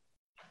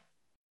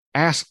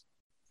 ask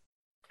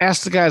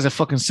the guys that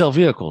fucking sell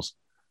vehicles.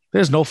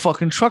 There's no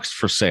fucking trucks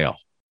for sale.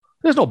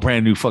 There's no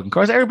brand new fucking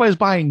cars. Everybody's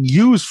buying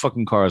used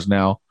fucking cars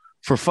now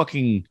for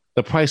fucking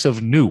the price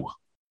of new.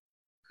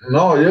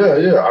 No,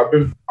 yeah. I've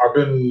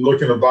been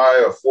looking to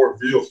buy a Ford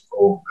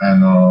vehicle,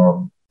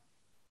 and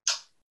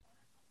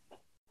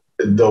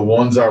the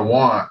ones I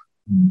want,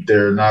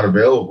 they're not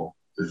available.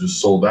 They're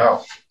just sold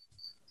out.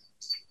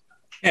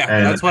 Yeah,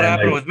 And- that's what and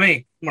happened like- with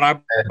me when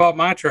I bought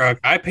my truck.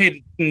 I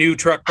paid new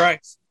truck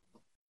price.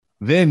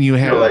 Then you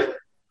have, Like,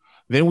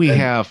 then we and-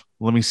 have,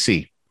 let me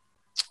see.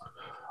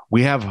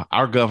 We have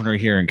our governor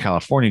here in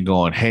California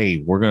going, hey,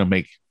 we're going to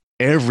make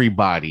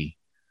everybody,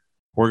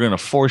 we're going to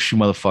force you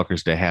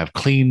motherfuckers to have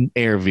clean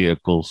air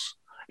vehicles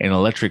and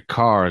electric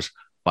cars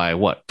by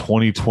what,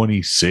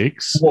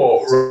 2026?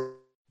 well,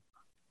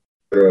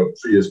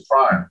 Prius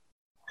Prime,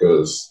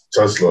 because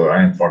Tesla,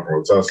 I ain't fucking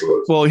with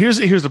Tesla. Well, here's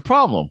the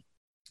problem.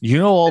 You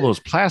know, all those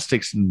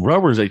plastics and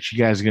rubbers that you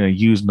guys are going to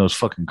use in those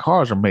fucking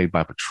cars are made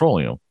by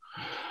petroleum.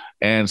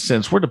 And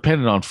since we're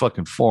dependent on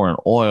fucking foreign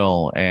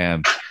oil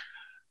and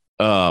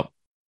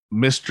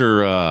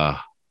Mr.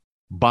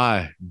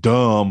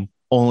 Biden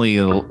only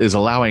is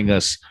allowing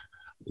us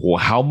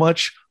how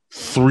much?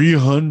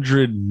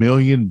 300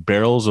 million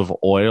barrels of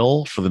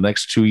oil for the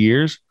next 2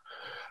 years.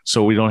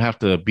 So we don't have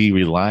to be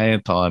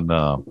reliant on,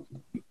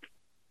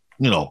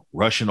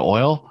 Russian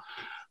oil.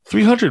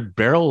 300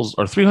 barrels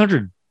or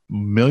 300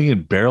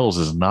 million barrels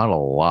is not a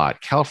lot.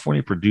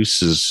 California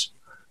produces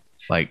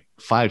like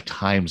 5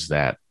 times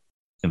that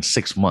in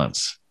 6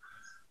 months.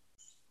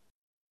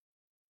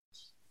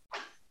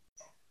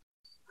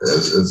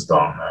 It's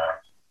dumb, man.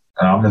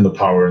 And I'm in the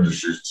power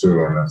industry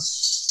too, and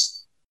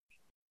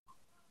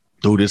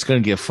Dude, it's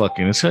going to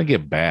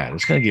get bad.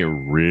 It's going to get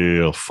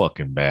real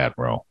fucking bad,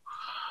 bro.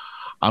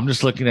 I'm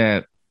just looking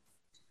at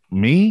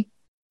me.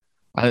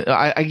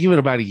 I give it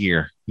about a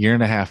year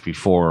and a half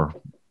before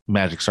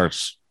Magic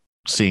starts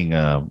seeing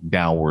a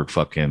downward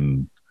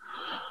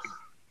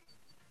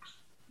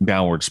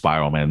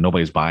spiral, man.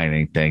 Nobody's buying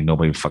anything. They're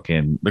going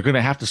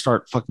to have to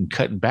start fucking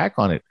cutting back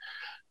on it.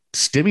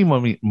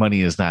 Stimmy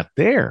money is not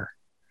there.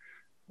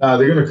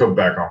 they're gonna come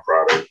back on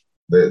Friday.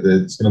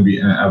 It's gonna be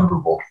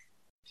inevitable.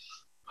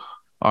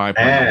 All right,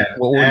 And-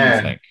 what do you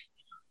and- think?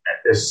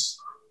 It's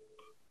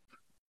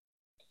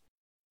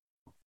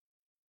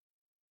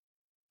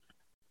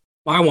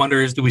My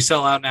wonder is, do we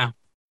sell out now?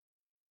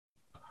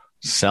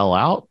 Sell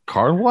out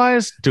card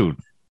wise, dude.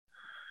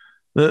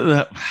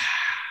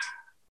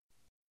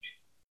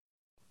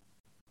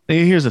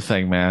 Here's the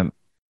thing, man.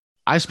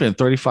 I spent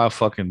 $35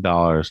 fucking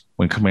dollars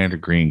when Commander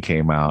Green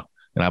came out,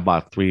 and I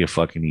bought 3 of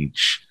fucking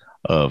each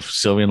of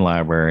Sylvian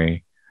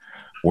Library,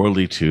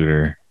 Worldly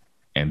Tutor,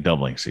 and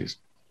Doubling Season.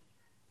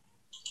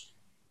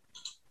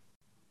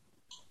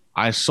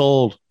 I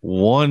sold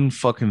 1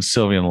 fucking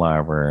Sylvian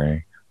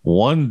Library,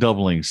 1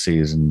 Doubling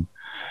Season,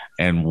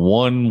 and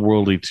 1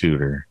 Worldly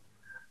Tutor,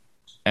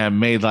 and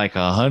made like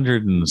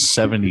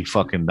 $170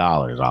 fucking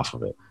dollars off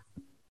of it.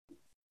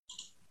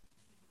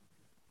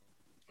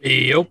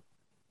 Yep.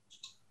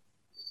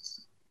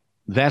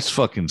 That's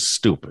fucking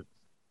stupid.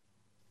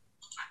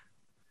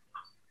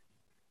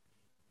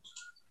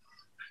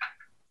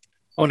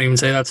 I wouldn't even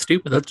say that's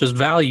stupid. That's just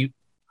value.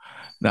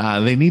 Nah,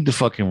 they need to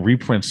fucking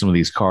reprint some of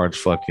these cards.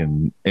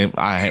 Fucking,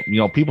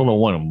 people don't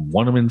want them.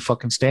 Want them in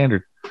fucking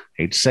standard.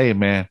 Hate to say it,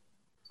 man.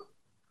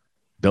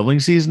 Doubling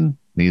Season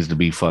needs to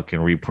be fucking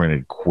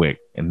reprinted quick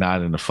and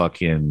not in a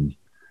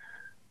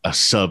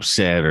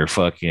subset or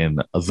fucking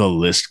the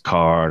list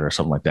card or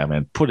something like that,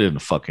 man. Put it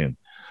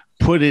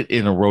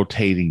in a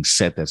rotating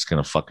set that's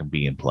gonna fucking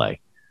be in play.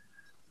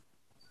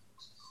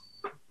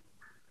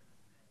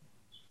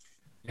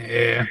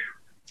 Yeah.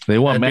 They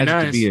want That'd be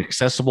Magic nice. to be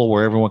accessible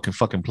where everyone can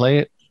fucking play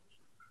it.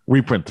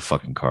 Reprint the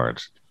fucking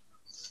cards.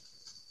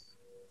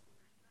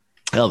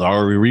 Hell, they're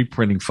already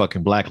reprinting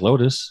fucking Black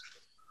Lotus.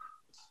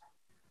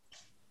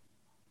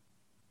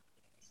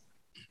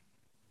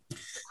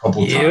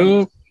 Couple times.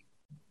 You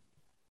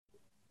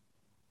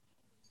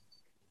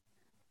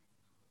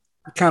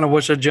kind of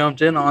wish I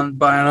jumped in on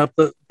buying up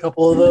a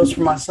couple of those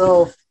for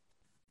myself.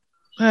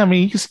 I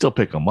mean, you can still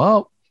pick them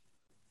up.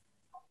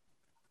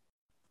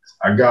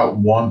 I got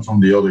one from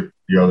the other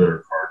card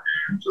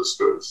game just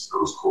because it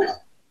was cool.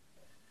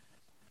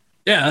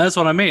 Yeah, that's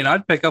what I mean.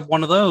 I'd pick up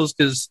one of those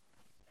because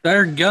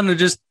they're gonna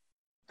just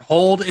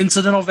hold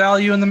incidental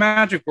value in the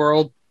Magic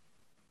world.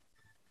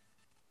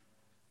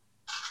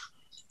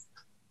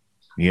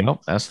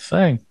 Yep, that's the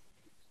thing.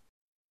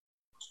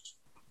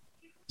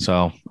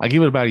 So I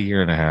give it about 1.5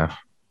 years.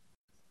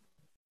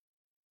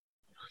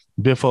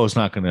 Biffo is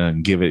not going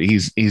to give it.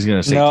 He's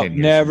going to say No, 10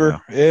 years.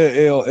 never.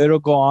 It'll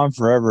go on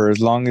forever as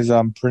long as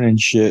I'm printing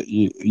shit.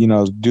 You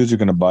know, dudes are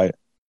gonna buy it.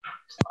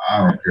 I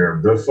don't care.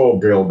 Biffo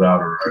bailed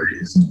out already.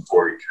 He's in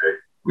 40K.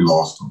 We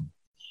lost him.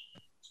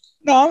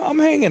 No, I'm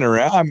hanging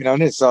around. I mean, I'm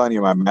not selling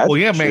you my Magic. Well,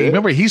 yeah, man. shit.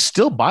 Remember, he's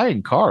still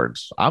buying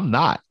cards. I'm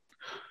not.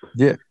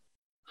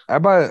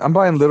 I'm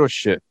buying little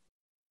shit,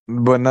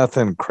 but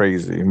nothing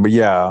crazy. But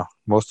yeah,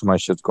 most of my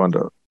shit's going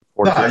to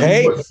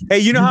 4K. Nah, Hey,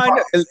 you know how I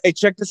know? Hey,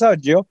 check this out,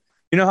 Jill.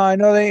 You know how I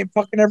know they ain't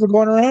fucking ever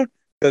going around?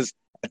 Because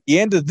at the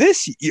end of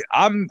this year,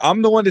 I'm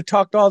the one that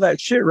talked all that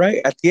shit,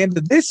 right? At the end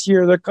of this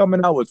year, they're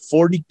coming out with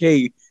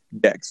 40K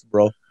decks,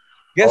 bro.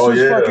 Guess Oh,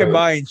 who's yeah. fucking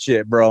buying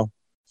shit, bro?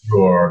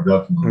 You are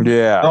definitely.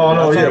 Yeah. No,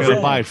 no, You're yeah, going to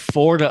but- buy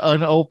 4 to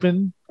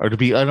unopen, or to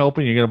be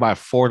unopened, you're going to buy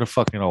 4 to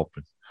fucking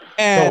open.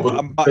 And, No,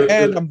 but-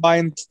 I'm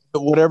buying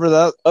whatever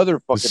that other The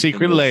fucking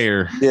secret thing is.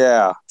 layer.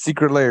 Yeah,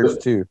 secret layers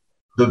too.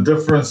 The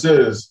difference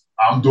is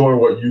I'm doing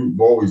what you've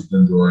always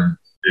been doing.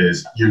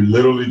 Is you're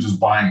literally just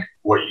buying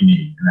what you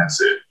need and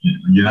that's it.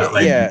 You're not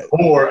like Yeah.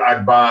 before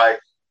I'd buy.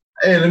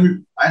 Hey,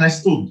 and I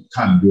still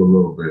kind of do a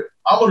little bit.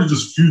 I'm gonna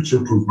just future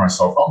proof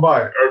myself. I'm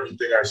buying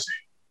everything I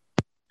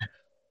see.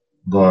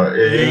 But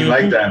it ain't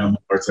like that anymore.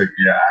 It's like,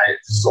 yeah,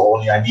 this is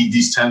I need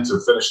these 10 to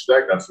finish the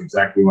deck. That's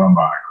exactly what I'm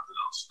buying. Nothing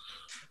else.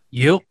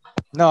 Yep.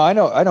 No, I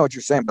know what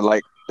you're saying, but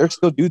like, there's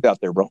still dudes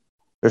out there, bro.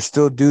 There's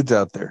still dudes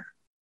out there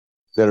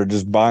that are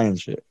just buying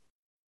shit.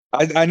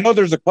 I know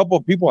there's a couple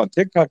of people on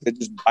TikTok that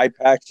just buy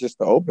packs just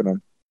to open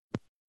them.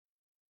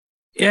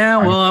 Yeah,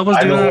 well, I was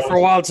I doing know- that for a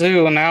while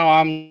too, and now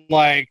I'm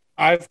like,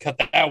 I've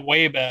cut that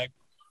way back.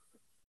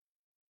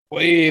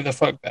 Way the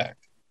fuck back.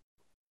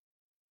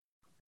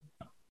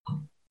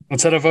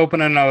 Instead of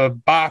opening a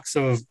box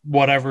of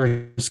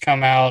whatever's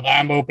come out,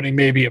 I'm opening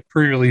maybe a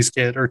pre-release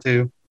kit or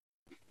two.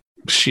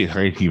 Shit,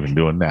 I ain't even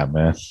doing that,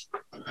 man.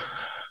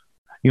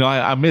 You know,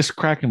 I miss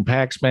cracking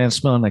packs, man,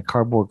 smelling like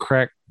cardboard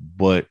crack,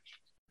 but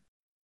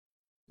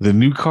the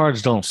new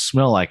cards don't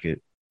smell like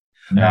it.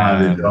 Nah,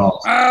 they don't.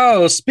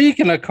 Oh,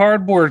 speaking of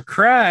cardboard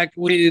crack,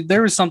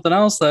 there was something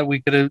else that we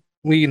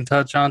can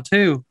touch on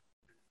too.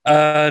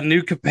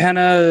 New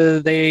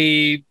Capenna,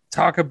 they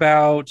talk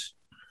about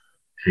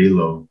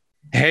Halo.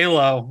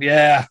 Halo,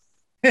 yeah.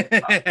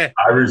 I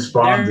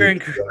responded. They're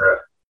to that.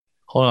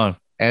 Hold on.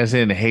 As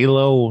in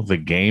Halo, the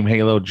game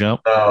Halo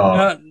Jump?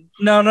 No.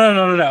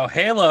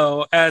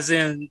 Halo, as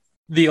in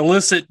the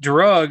illicit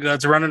drug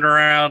that's running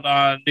around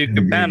on New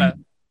Capenna.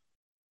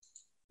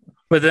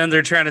 But then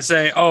they're trying to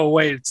say, oh,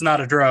 wait, it's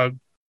not a drug.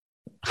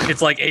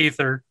 It's like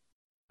Aether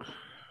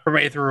from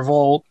Aether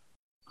Revolt.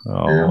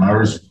 Oh, Yeah,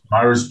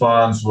 my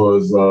response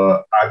was,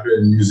 I've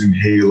been using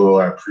Halo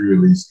at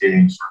pre-release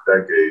games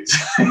for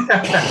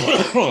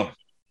decades.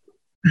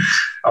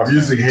 I'm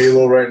using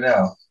Halo right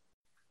now.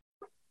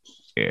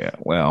 yeah,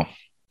 well.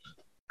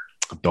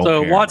 Don't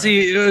So care, man.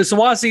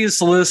 WotC is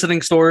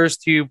soliciting stores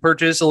to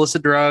purchase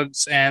illicit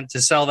drugs and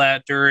to sell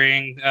that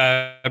during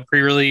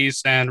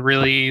pre-release and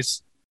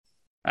release.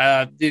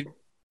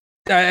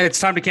 It's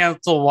time to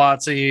cancel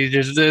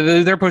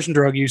WotC. They're pushing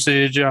drug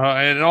usage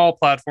in all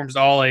platforms,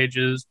 all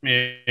ages.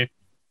 Yeah.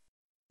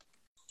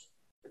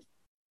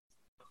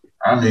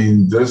 I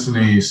mean,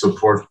 Disney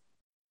support,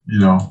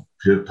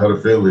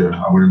 pedophilia.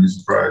 I wouldn't be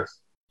surprised.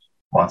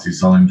 WotC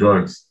selling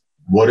drugs.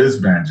 What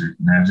is magic?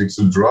 Magic's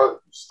a drug.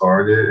 You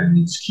start it and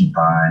you just keep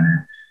buying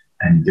it,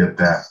 and you get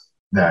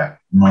that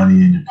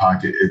money in your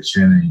pocket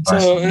itching, and you buy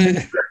something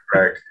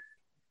back.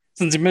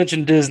 Since you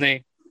mentioned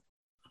Disney,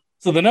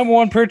 so the number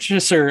one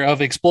purchaser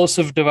of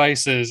explosive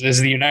devices is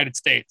the United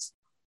States,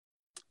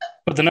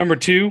 but the number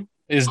two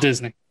is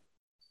Disney.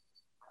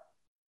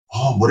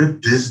 Oh, what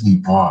if Disney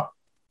bought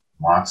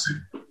WotC?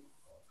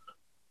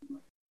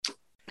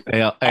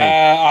 Hey,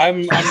 I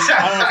don't know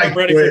if I'm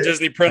ready for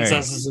Disney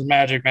princesses and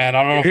magic, man.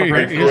 I don't know if I'm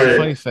ready for here's it. the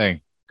funny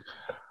thing.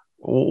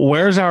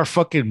 Where's our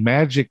fucking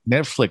magic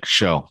Netflix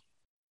show?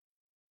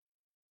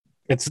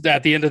 It's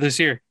at the end of this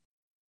year.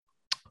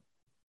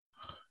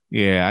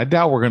 Yeah, I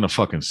doubt we're gonna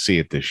fucking see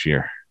it this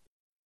year.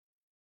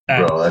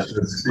 Bro, that's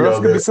just,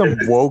 Bro, it's gonna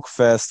be some woke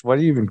fest. Why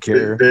do you even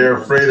care? They're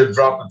afraid to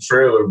drop the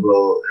trailer,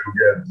 bro. It'll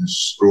get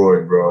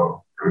destroyed,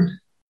 bro.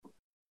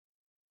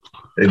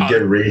 It'd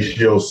get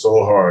ratio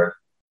so hard.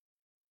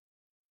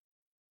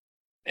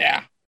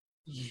 Yeah.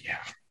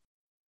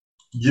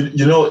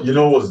 You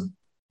know was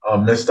a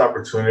missed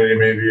opportunity,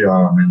 maybe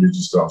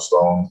just on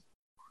Stone,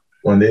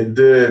 when they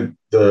did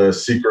the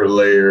Secret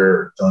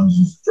Lair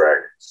Dungeons and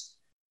Dragons.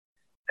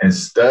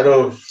 Instead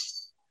of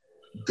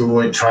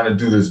trying to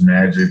do this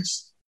magic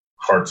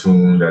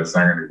cartoon that's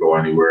not going to go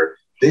anywhere,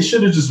 they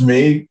should have just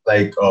made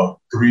like a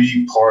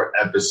 3-part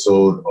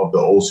episode of the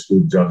old school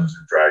Dungeons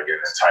and Dragons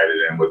and tied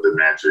it in with the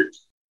magic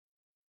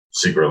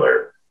Secret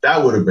Lair.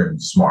 That would have been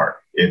smart.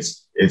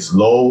 It's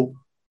low,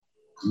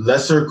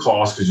 lesser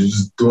cost because you're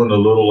just doing a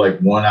little like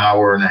 1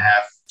 hour and a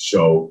half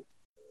show,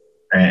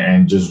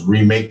 and just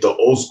remake the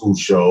old school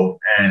show.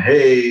 And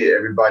hey,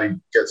 everybody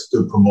gets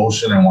good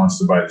promotion and wants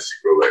to buy the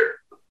Secret Lair.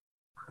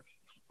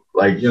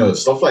 Like,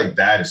 stuff like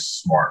that is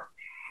smart.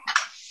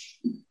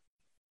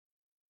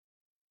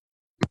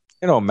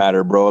 It don't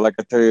matter, bro. Like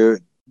I tell you,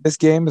 this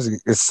game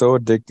is so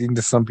addicting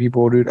to some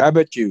people, dude. I'll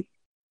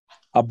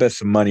bet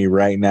some money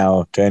right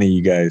now to any of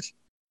you guys.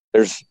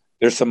 There's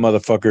some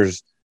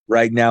motherfuckers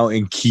right now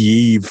in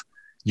Kyiv,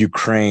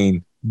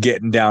 Ukraine,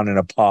 getting down in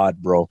a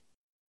pod, bro.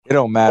 It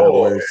don't matter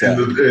where it's at.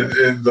 In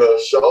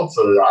the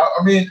shelter.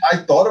 I mean, I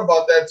thought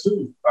about that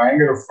too. I ain't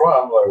gonna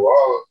front. I'm like,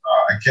 well,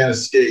 I can't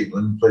escape.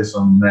 Let me play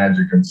some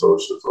Magic and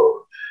Social.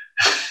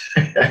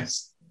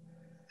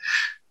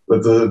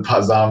 With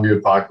the zombie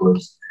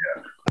apocalypse.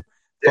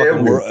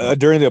 Yeah.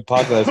 During the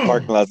apocalypse,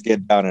 parking lots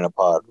get down in a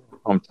pod.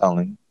 I'm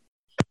telling you.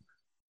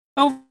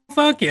 Oh,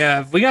 fuck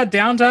yeah. If we got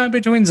downtime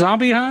between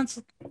zombie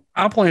hunts,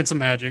 I'll play some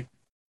Magic.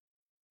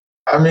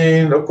 I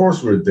mean, of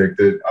course we're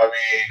addicted. I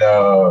mean,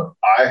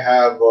 I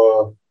have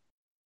a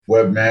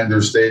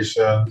Webmander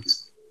station.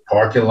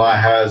 Parking lot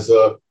has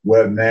a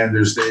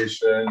Webmander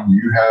station.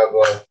 You have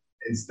a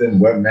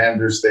instant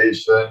Webmander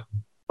station.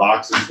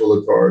 Boxes full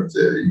of cards.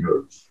 Yeah, you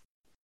know.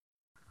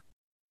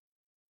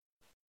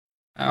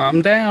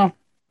 I'm down.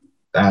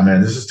 Nah,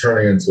 man, this is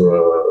turning into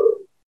a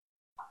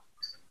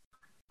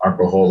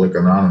Alcoholic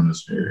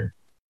Anonymous meeting.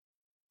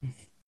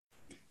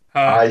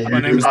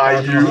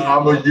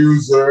 I'm a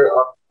user.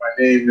 My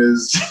name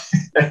is,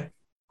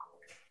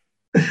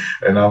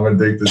 and I'm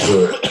addicted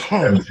to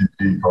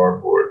MTP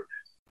cardboard.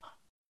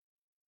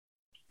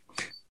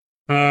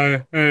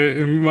 My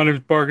name is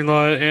Parking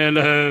Lot, and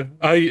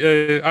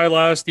I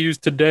last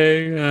used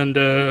today, and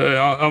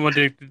I'm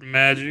addicted to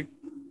Magic.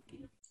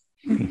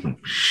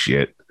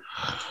 Shit.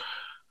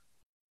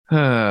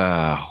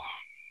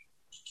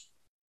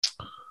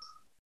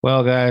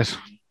 Well, guys, is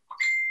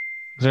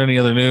there any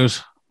other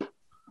news?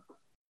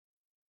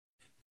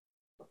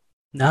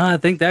 No, I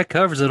think that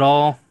covers it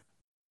all.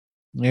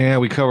 Yeah,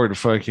 we covered a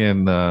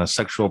fucking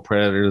sexual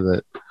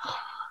predator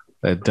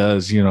that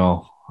does,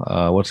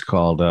 what's it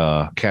called,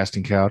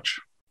 casting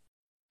couch.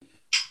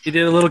 He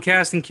did a little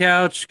casting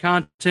couch,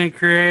 content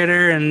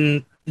creator,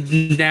 and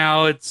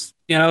now it's,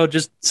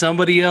 just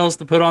somebody else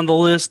to put on the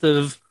list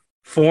of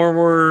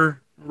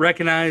former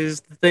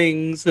recognized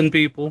things and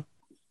people.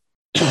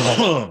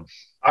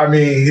 I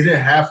mean, he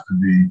didn't have to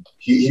be.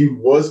 He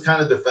was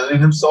kind of defending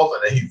himself,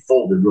 and then he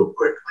folded real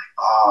quick.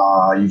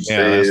 Like, you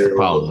failed. That's the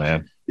problem,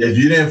 man. If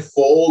you didn't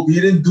fold,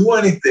 he didn't do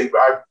anything.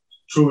 I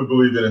truly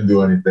believe he didn't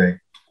do anything.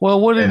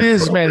 Well, what it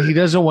is, man, he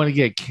doesn't want to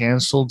get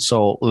canceled,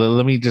 so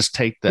let me just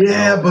take that.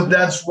 Yeah, but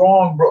that's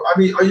wrong, bro. I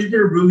mean, are you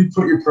going to really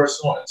put your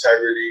personal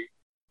integrity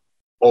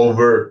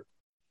over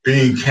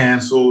being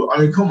canceled? I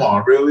mean, come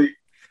on, really?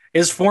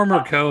 His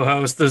former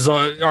co-host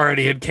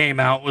already had came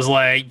out, was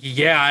like,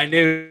 yeah, I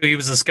knew he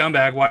was a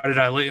scumbag. Why did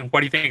I leave? Why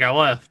do you think I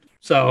left?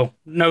 So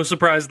no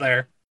surprise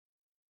there.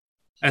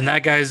 And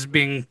that guy's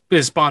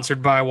is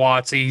sponsored by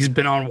WotC. He's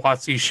been on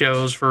WotC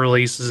shows for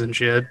releases and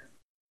shit.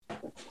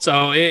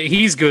 So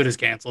he's good as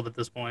canceled at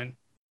this point.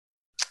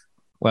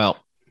 Well,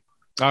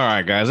 all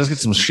right, guys, let's get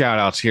some shout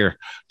outs here.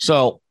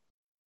 So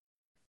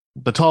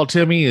the Tall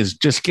Timmy is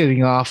just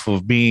getting off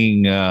of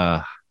being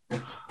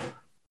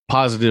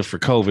positive for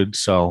COVID.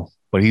 So,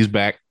 but he's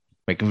back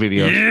making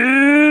videos.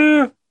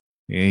 Yeah.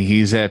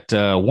 He's at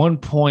 1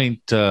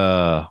 point.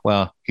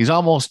 Well, he's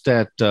almost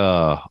at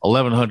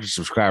 1,100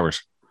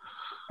 subscribers.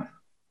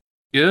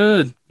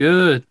 Good.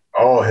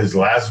 Oh, his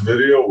last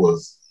video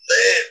was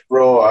lit,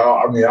 bro.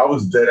 I mean, I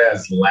was dead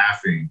ass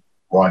laughing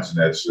watching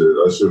that shit.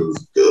 That shit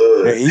was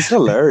good. Yeah, he's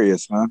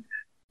hilarious, man.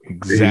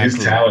 Exactly.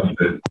 He's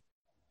talented.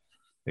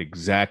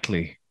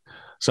 Exactly.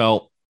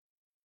 So,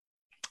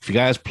 if you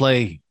guys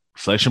play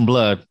Flesh and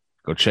Blood,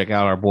 go check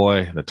out our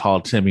boy, the Tall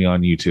Timmy,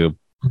 on YouTube.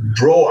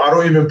 Bro, I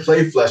don't even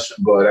play Flesh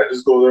and Blood. I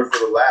just go there for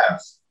the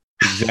laughs.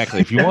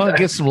 Exactly. If you want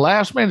to get some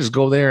laughs, man, just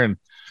go there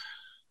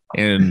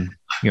and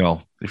you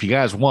know, if you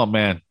guys want,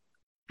 man,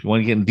 if you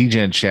want to get in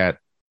DGen chat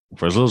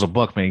for as little as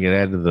 $1, man, get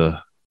added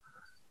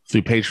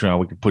through Patreon.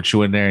 We can put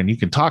you in there and you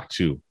can talk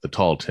to the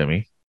Tall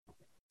Timmy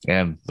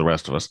and the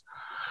rest of us.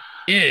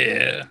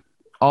 Yeah.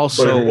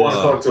 Also, But if you want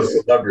to talk to a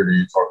celebrity,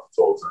 you talk to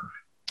Tall Timmy.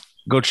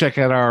 go check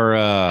out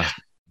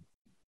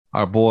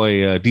our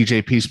boy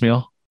DJ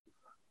Piecemeal.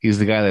 He's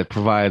the guy that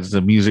provides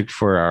the music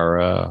for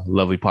our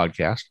lovely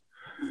podcast.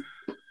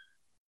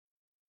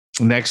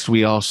 Next,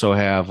 we also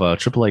have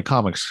AAA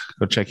Comics.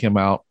 Go check him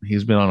out.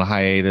 He's been on a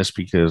hiatus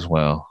because,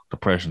 well,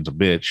 depression's a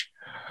bitch,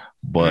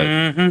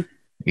 but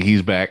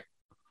he's back.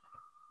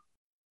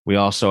 We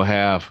also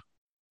have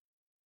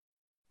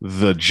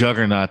the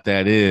juggernaut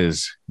that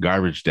is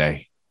Garbage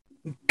Day.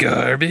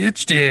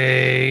 Garbage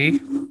Day.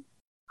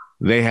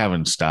 They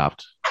haven't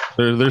stopped.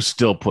 They're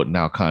still putting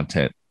out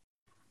content.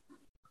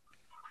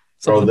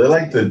 Bro, they're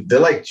like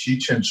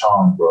Cheech and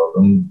Chong, bro.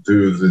 Them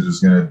dudes are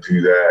just gonna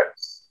do that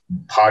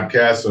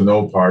podcast or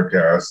no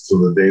podcast till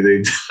the day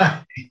they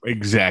die.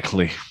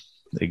 Exactly.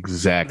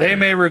 They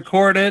may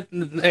record it,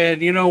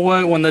 and you know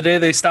what? When the day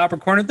they stop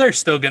recording, they're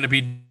still going to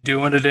be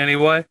doing it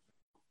anyway.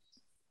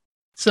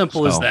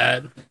 Simple as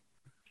that.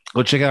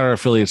 Go check out our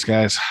affiliates,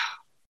 guys.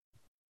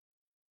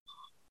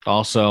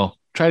 Also,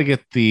 try to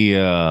get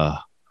the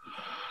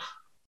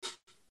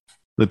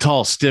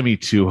Tall Stimmy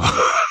to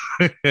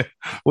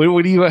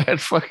what do you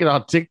had fucking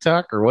on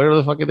TikTok or whatever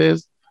the fuck it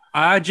is?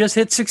 I just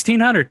hit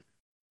 1,600.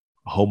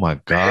 Oh my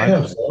god!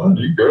 Damn, son,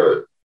 you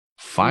good?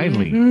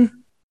 Finally. Mm-hmm.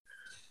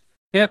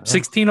 Yep,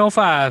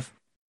 1605.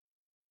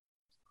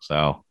 So,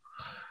 all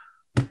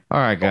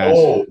right, guys.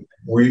 Oh,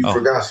 we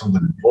forgot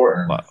something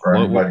important for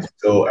anybody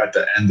still at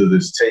the end of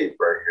this tape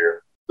right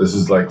here. This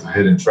is like the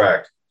hidden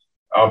track.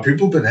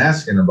 People have been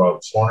asking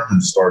about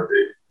tournament start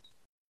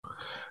date.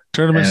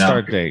 Tournament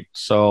start date.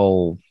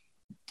 So,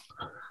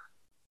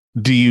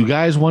 do you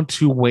guys want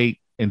to wait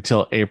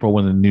until April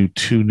when the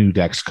two new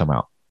decks come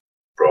out?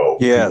 Bro,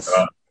 yes.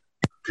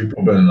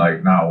 People have been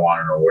like not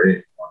wanting to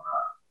wait on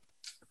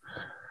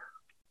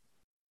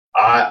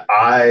that.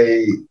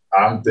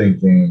 I'm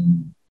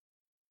thinking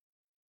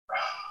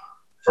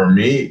for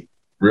me,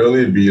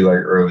 really it'd be like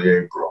early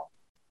April.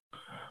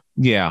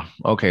 Yeah.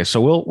 Okay.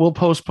 So we'll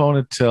postpone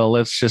it till,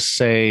 let's just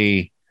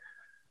say,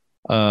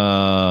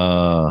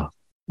 we'll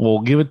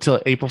give it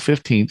till April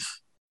 15th.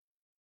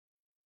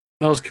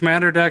 Those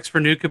commander decks for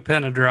New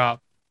Capenna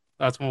drop.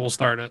 That's when we'll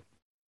start it.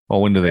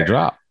 Well, when do they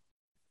drop?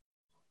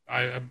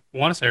 I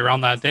want to say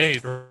around that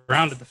date,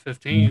 around at the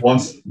 15th.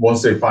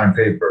 Once they find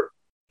paper.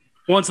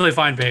 Once they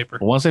find paper.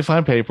 Once they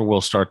find paper,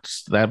 we'll start.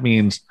 That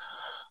means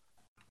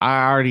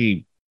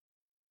I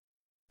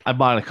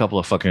bought a couple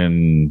of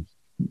fucking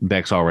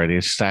decks already.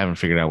 It's just I haven't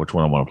figured out which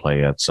one I want to play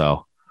yet. So,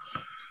 all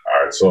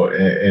right. So,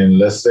 and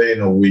let's say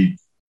in a week,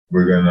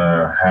 we're going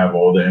to have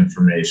all the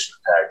information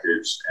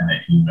packaged and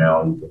an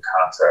email. You can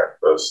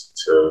contact us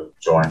to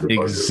join the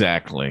budget.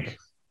 Exactly.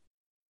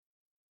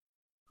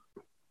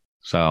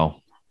 So,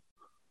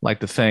 I'd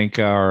like to thank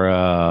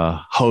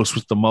our host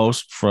with the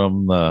most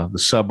from the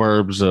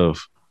suburbs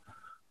of,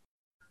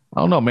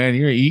 I don't know, man.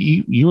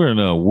 You're in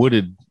a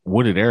wooded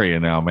area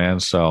now, man.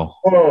 So,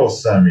 oh,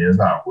 Sammy, it's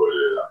not wooded.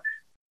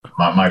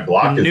 I mean, my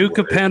block is New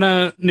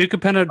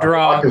Capenna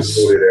drops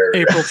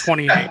April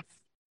 28th.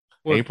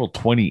 April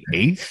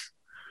 28th?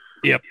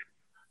 Yep.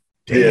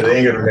 Damn. Yeah, they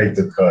ain't gonna make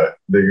the cut.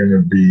 They're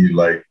gonna be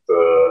like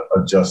the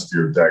adjust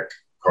your deck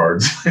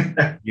cards.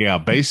 Yeah,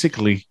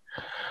 basically.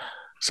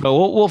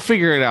 So we'll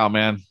figure it out,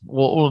 man.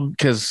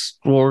 Because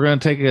we're gonna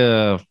take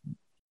a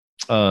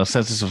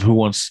census of who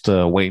wants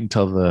to wait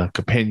until the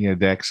Capenna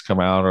decks come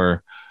out,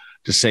 or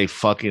just say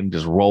fucking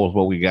just roll with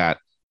what we got.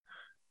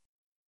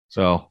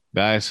 So,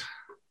 guys,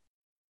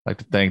 I'd like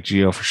to thank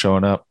Gio for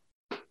showing up.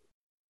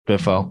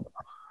 Biffo,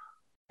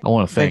 I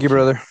want to thank you,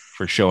 brother,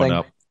 for showing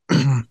up.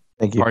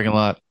 Thank you. Parking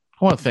lot,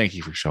 I want to thank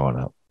you for showing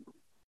up.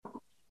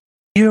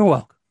 You're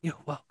welcome. You're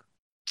welcome.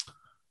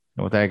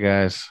 And with that,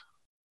 guys,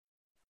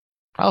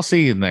 I'll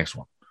see you in the next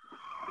one.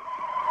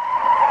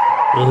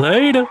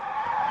 Later.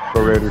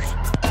 Go Raiders.